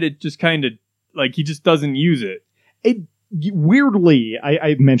instead, it just kind of, like, he just doesn't use it. Weirdly,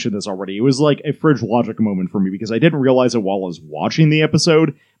 I mentioned this already, it was like a Fridge Logic moment for me, because I didn't realize it while I was watching the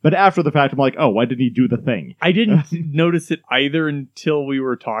episode, but after the fact, I'm like, oh, why didn't he do the thing? I didn't notice it either until we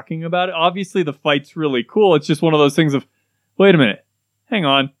were talking about it. Obviously, the fight's really cool. It's just one of those things of, wait a minute, hang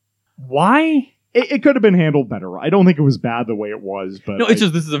on, why? It could have been handled better. I don't think it was bad the way it was, but... No, it's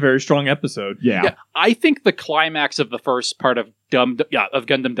just, this is a very strong episode. Yeah. I think the climax of the first part of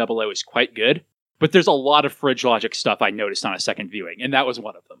Gundam 00 is quite good. But there's a lot of Fridge Logic stuff I noticed on a second viewing, and that was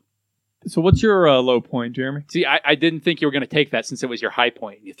one of them. So what's your low point, Jeremy? See, I didn't think you were going to take that since it was your high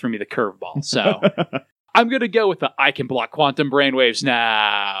point, and you threw me the curveball. So I'm going to go with the I can block quantum brainwaves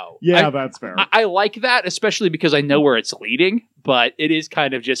now. Yeah, that's fair. I like that, especially because I know where it's leading, but it is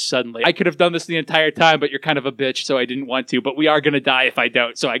kind of just suddenly. I could have done this the entire time, but you're kind of a bitch, so I didn't want to. But we are going to die if I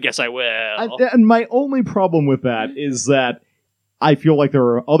don't, so I guess I will. And my only problem with that is that I feel like there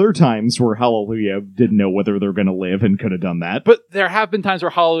are other times where Hallelujah didn't know whether they're going to live and could have done that. But there have been times where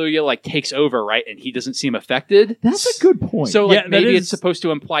Hallelujah takes over, right? And he doesn't seem affected. That's a good point. So maybe it's supposed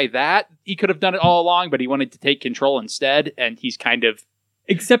to imply that he could have done it all along, but he wanted to take control instead. And he's kind of...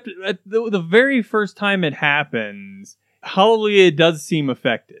 Except at the very first time it happens, Hallelujah does seem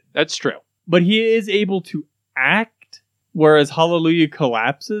affected. That's true. But he is able to act, whereas Hallelujah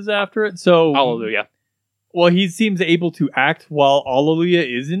collapses after it. So Hallelujah. Well, he seems able to act while Hallelujah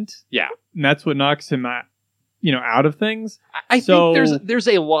isn't. Yeah. And that's what knocks him out of things. I think there's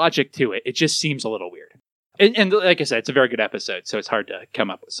a logic to it. It just seems a little weird. And like I said, it's a very good episode, so it's hard to come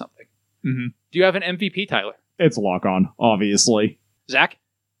up with something. Mm-hmm. Do you have an MVP, Tyler? It's Lock On, obviously. Zach?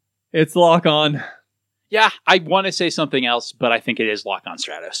 It's Lock On. Yeah, I want to say something else, but I think it is Lock On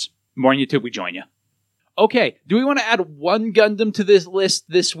Stratos. More on YouTube, we join you. Okay, do we want to add one Gundam to this list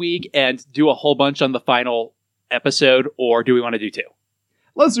this week and do a whole bunch on the final episode, or do we want to do two?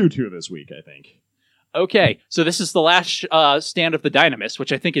 Let's do two this week, I think. Okay, so this is the last stand of the Dynamis,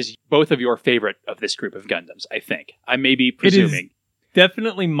 which I think is both of your favorite of this group of Gundams, I think. I may be presuming. It is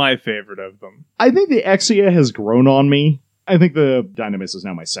definitely my favorite of them. I think the Exia has grown on me. I think the Dynamis is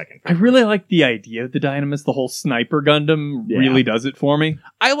now my second favorite. I really like the idea of the Dynamis. The whole sniper Gundam really does it for me.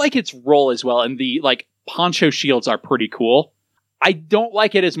 I like its role as well, and the poncho shields are pretty cool. I don't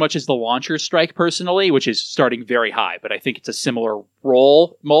like it as much as the Launcher Strike personally, which is starting very high, but I think it's a similar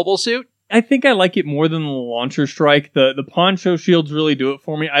role mobile suit. I think I like it more than the Launcher Strike. The poncho shields really do it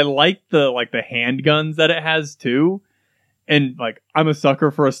for me. I like the handguns that it has too. And I'm a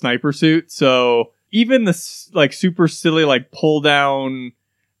sucker for a sniper suit, so even the super silly pull down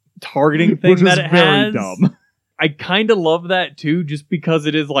targeting thing that it has, dumb. I kind of love that too, just because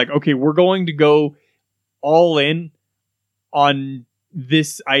it is okay, we're going to go all in on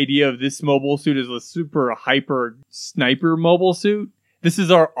this idea of this mobile suit as a super hyper sniper mobile suit. This is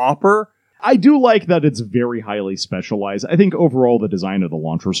our Opper. I do like that it's very highly specialized. I think overall the design of the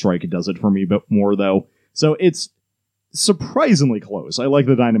Launcher Strike does it for me a bit more, though. So it's surprisingly close. I like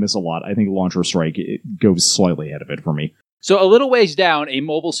the Dynamis a lot. I think Launcher Strike goes slightly ahead of it for me. So a little ways down, a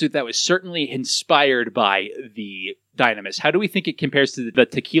mobile suit that was certainly inspired by the Dynamis. How do we think it compares to the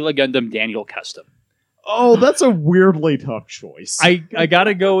Tequila Gundam Daniel Custom? Oh, that's a weirdly tough choice. I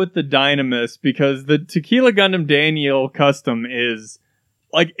gotta go with the Dynamis because the Tequila Gundam Daniel Custom is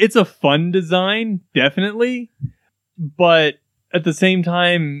it's a fun design, definitely, but at the same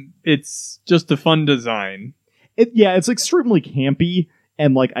time, it's just a fun design. It's extremely campy,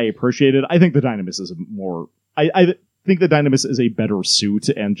 and I appreciate it. I think the Dynamis is more. I think the Dynamis is a better suit,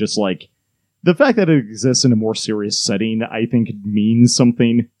 and just the fact that it exists in a more serious setting, I think means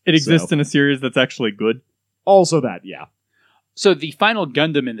something. It exists in a series that's actually good. Also that, yeah. So the final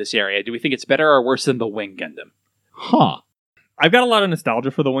Gundam in this area, do we think it's better or worse than the Wing Gundam? Huh. I've got a lot of nostalgia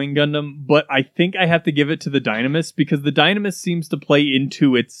for the Wing Gundam, but I think I have to give it to the Dynamis because the Dynamis seems to play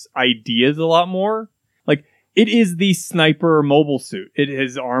into its ideas a lot more. It is the sniper mobile suit. It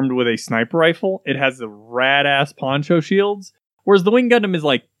is armed with a sniper rifle. It has the rad-ass poncho shields. Whereas the Wing Gundam is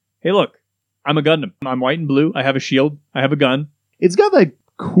hey look, I'm a Gundam. I'm white and blue. I have a shield. I have a gun. It's got that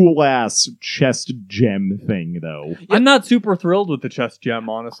cool-ass chest gem thing, though. Yeah. I'm not super thrilled with the chest gem,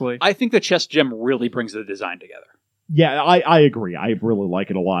 honestly. I think the chest gem really brings the design together. Yeah, I agree. I really like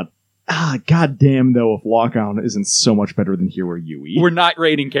it a lot. Goddamn, though, if Lock-On isn't so much better than Hero Yui. We're not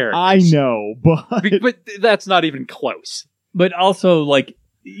rating characters. I know, but that's not even close. But also,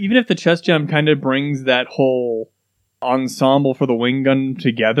 even if the chest gem kind of brings that whole ensemble for the Wing Gundam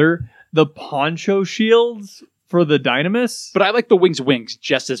together, the poncho shields for the Dynamis. But I like the wings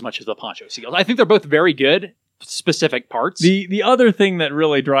just as much as the poncho shields. I think they're both very good, specific parts. The other thing that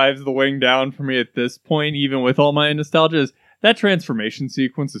really drives the wing down for me at this point, even with all my nostalgia, is that transformation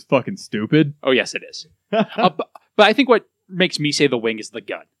sequence is fucking stupid. Oh, yes, it is. But I think what makes me say the wing is the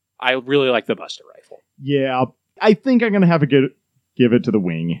gun. I really like the Buster Rifle. Yeah, I think I'm going to have to give it to the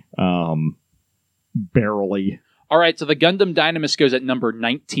wing. Barely. All right, so the Gundam Dynamis goes at number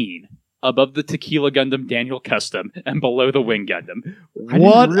 19, above the Tequila Gundam Daniel Custom, and below the Wing Gundam. I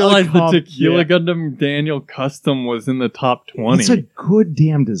didn't realize the Tequila Gundam Daniel Custom was in the top 20. It's a good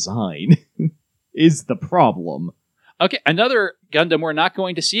damn design, is the problem. Okay, another Gundam we're not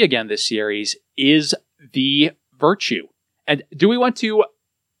going to see again this series is the Virtue. And do we want to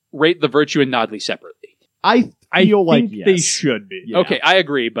rate the Virtue and Nodley separately? I feel like yes. They should be. Yeah. Okay, I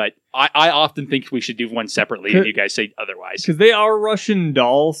agree, but I often think we should do one separately, and you guys say otherwise. Because they are Russian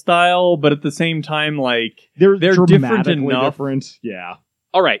doll style, but at the same time, like, they're different enough. Different. Yeah.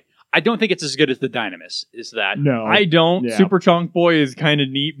 All right. I don't think it's as good as the Dynamis, is that? No. I don't. Yeah. Super Chonk Boy is kind of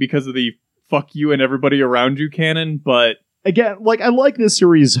neat because of the fuck you and everybody around you canon, but... Again, like, I like this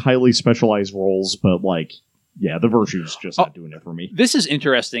series' highly specialized roles, but, like, yeah, the Virtue's just not doing it for me. This is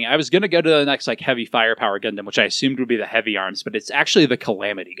interesting. I was going to go to the next, like, heavy firepower Gundam, which I assumed would be the Heavy Arms, but it's actually the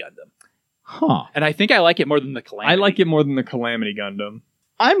Calamity Gundam. Huh. And I think I like it more than the Calamity. I like it more than the Calamity Gundam.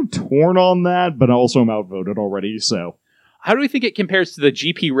 I'm torn on that, but also I'm outvoted already, so... How do we think it compares to the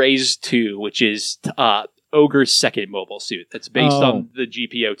GP Raise 2, which is Ogre's second mobile suit? That's based on the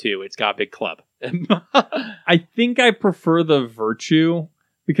GPO2. It's got a big club. I think I prefer the Virtue,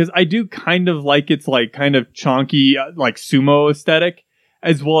 because I do kind of like its like kind of chonky, like sumo aesthetic,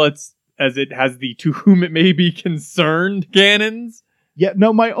 as well as it has the to whom it may be concerned cannons. Yeah,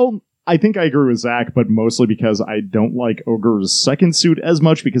 no, I think I agree with Zach, but mostly because I don't like Ogre's second suit as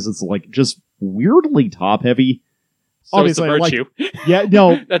much because it's like just weirdly top heavy. So obviously, the Virtue. Yeah,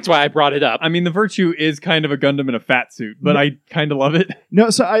 no. That's why I brought it up. I mean, the Virtue is kind of a Gundam in a fat suit, but I kind of love it.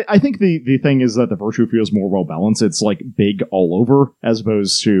 No, so I think the thing is that the Virtue feels more well balanced. It's like big all over, as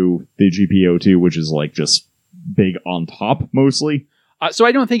opposed to the GPO2, which is like just big on top mostly. So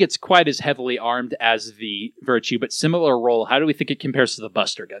I don't think it's quite as heavily armed as the Virtue, but similar role. How do we think it compares to the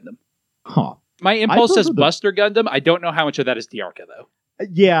Buster Gundam? Huh. My impulse says Buster Gundam. I don't know how much of that is Diarca, though.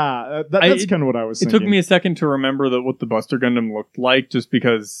 Yeah, that's kind of what I was thinking. It took me a second to remember what the Buster Gundam looked like, just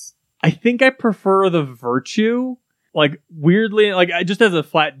because I think I prefer the Virtue, like, weirdly, like, just as a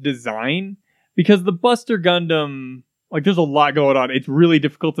flat design, because the Buster Gundam, like, there's a lot going on. It's really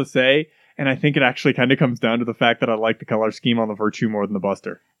difficult to say, and I think it actually kind of comes down to the fact that I like the color scheme on the Virtue more than the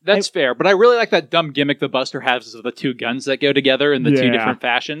Buster. That's fair, but I really like that dumb gimmick the Buster has of the two guns that go together in the two different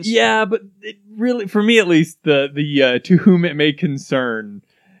fashions. Yeah, but it really, for me at least, the to whom it may concern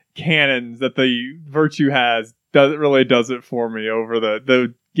cannons that the Virtue has does it for me over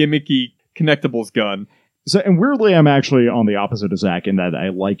the gimmicky connectables gun. So, and weirdly, I'm actually on the opposite of Zach in that I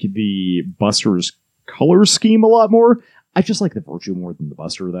like the Buster's color scheme a lot more. I just like the Virtue more than the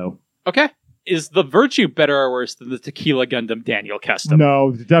Buster, though. Okay. Is the Virtue better or worse than the Tequila Gundam Daniel Custom?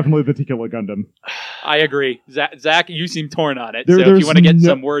 No, definitely the Tequila Gundam. I agree. Zach, you seem torn on it, so if you want to get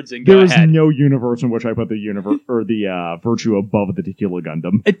some words in, go ahead. There is no universe in which I put the Virtue above the Tequila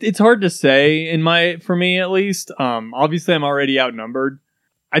Gundam. It's hard to say, for me at least. Obviously, I'm already outnumbered.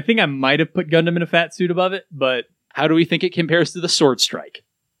 I think I might have put Gundam in a fat suit above it, but... How do we think it compares to the Sword Strike?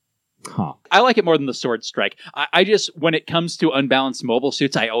 Huh. I like it more than the Sword Strike. I just, when it comes to unbalanced mobile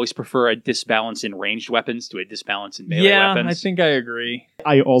suits, I always prefer a disbalance in ranged weapons to a disbalance in melee weapons. Yeah, I think I agree.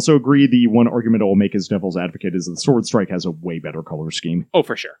 I also agree the one argument I will make as devil's advocate is that the Sword Strike has a way better color scheme. Oh,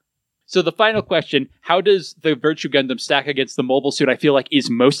 for sure. So the final question, how does the Virtue Gundam stack against the mobile suit I feel like is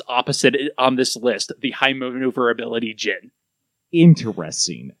most opposite on this list, the high maneuverability Jin?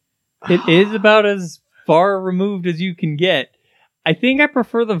 Interesting. It is about as far removed as you can get. I think I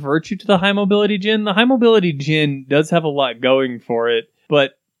prefer the Virtue to the High Mobility Jin. The High Mobility Jin does have a lot going for it,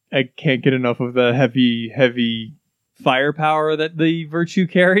 but I can't get enough of the heavy firepower that the Virtue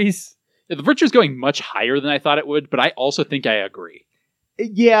carries. Yeah, the Virtue is going much higher than I thought it would, but I also think I agree.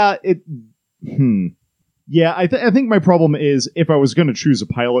 Yeah, Yeah, I think my problem is if I was going to choose a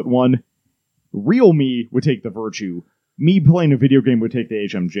pilot one, real me would take the Virtue. Me playing a video game would take the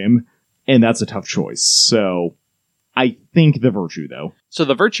HM Jim, and that's a tough choice. So... I think the Virtue, though. So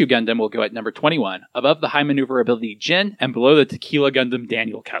the Virtue Gundam will go at number 21, above the high maneuverability Jin, and below the Tequila Gundam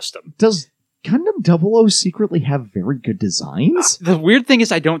Daniel Custom. Does Gundam 00 secretly have very good designs? The weird thing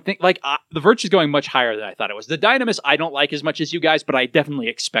is I don't think, the Virtue's going much higher than I thought it was. The Dynamis I don't like as much as you guys, but I definitely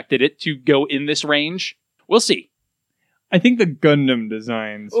expected it to go in this range. We'll see. I think the Gundam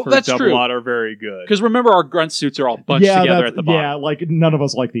designs for that's Double true. Odd are very good. Because remember, our grunt suits are all bunched together at the bottom. Yeah, like none of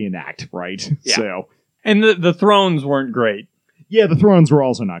us like the Enact, right? Yeah. So, And the thrones weren't great. yeah, the Thrones were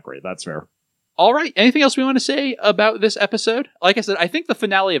also not great. That's fair. All right. Anything else we want to say about this episode? Like I said, I think the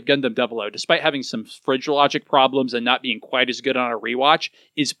finale of Gundam 00, despite having some fridge logic problems and not being quite as good on a rewatch,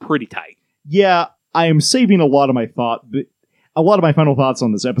 is pretty tight. Yeah, I am saving a lot of my final thoughts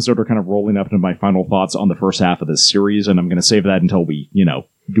on this episode are kind of rolling up into my final thoughts on the first half of this series, and I'm going to save that until we,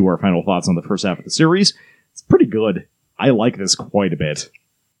 do our final thoughts on the first half of the series. It's pretty good. I like this quite a bit.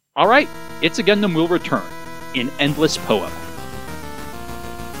 All right. It's a Gundam will return in Endless Poem.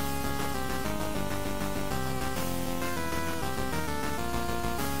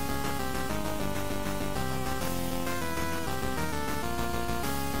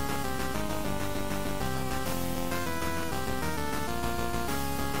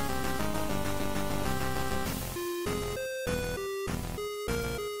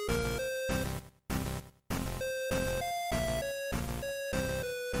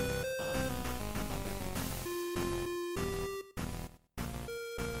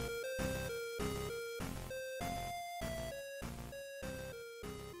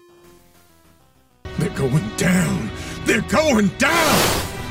 They're going down! They're going down!